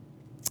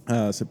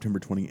 September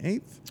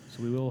 28th.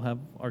 So we will have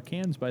our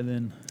cans by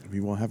then. We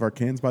will have our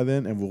cans by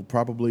then, and we'll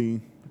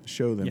probably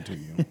show them Yeah. to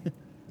you.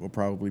 We'll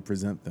probably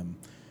present them.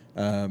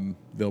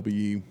 They'll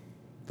be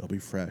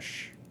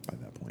fresh by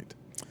that point.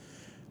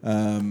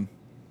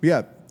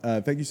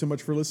 Thank you so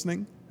much for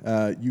listening.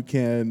 You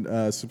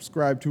can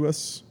subscribe to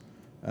us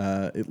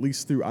at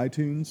least through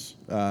iTunes,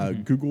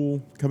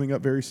 Google coming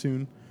up very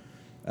soon.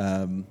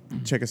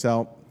 Check us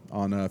out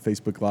on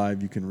Facebook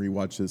Live. You can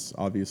rewatch this.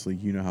 Obviously,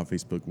 you know how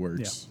Facebook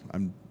works. Yeah.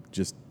 I'm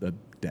just a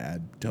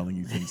dad telling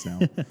you things now.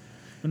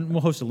 And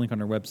we'll host a link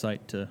on our website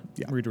to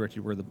Yeah. redirect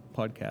you where the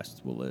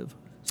podcasts will live.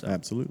 So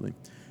Absolutely.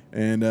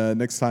 And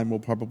next time we'll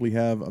probably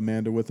have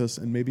Amanda with us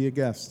and maybe a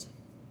guest.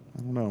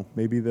 I don't know.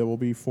 Maybe there will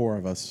be 4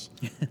 of us,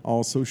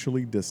 all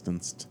socially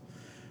distanced.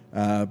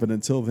 But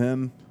until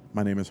then,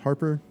 my name is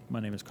Harper,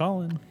 my name is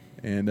Colin.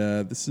 and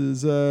this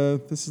is the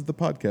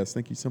podcast.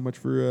 Thank you so much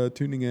for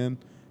tuning in.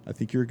 I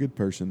think you're a good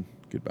person.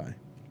 Goodbye.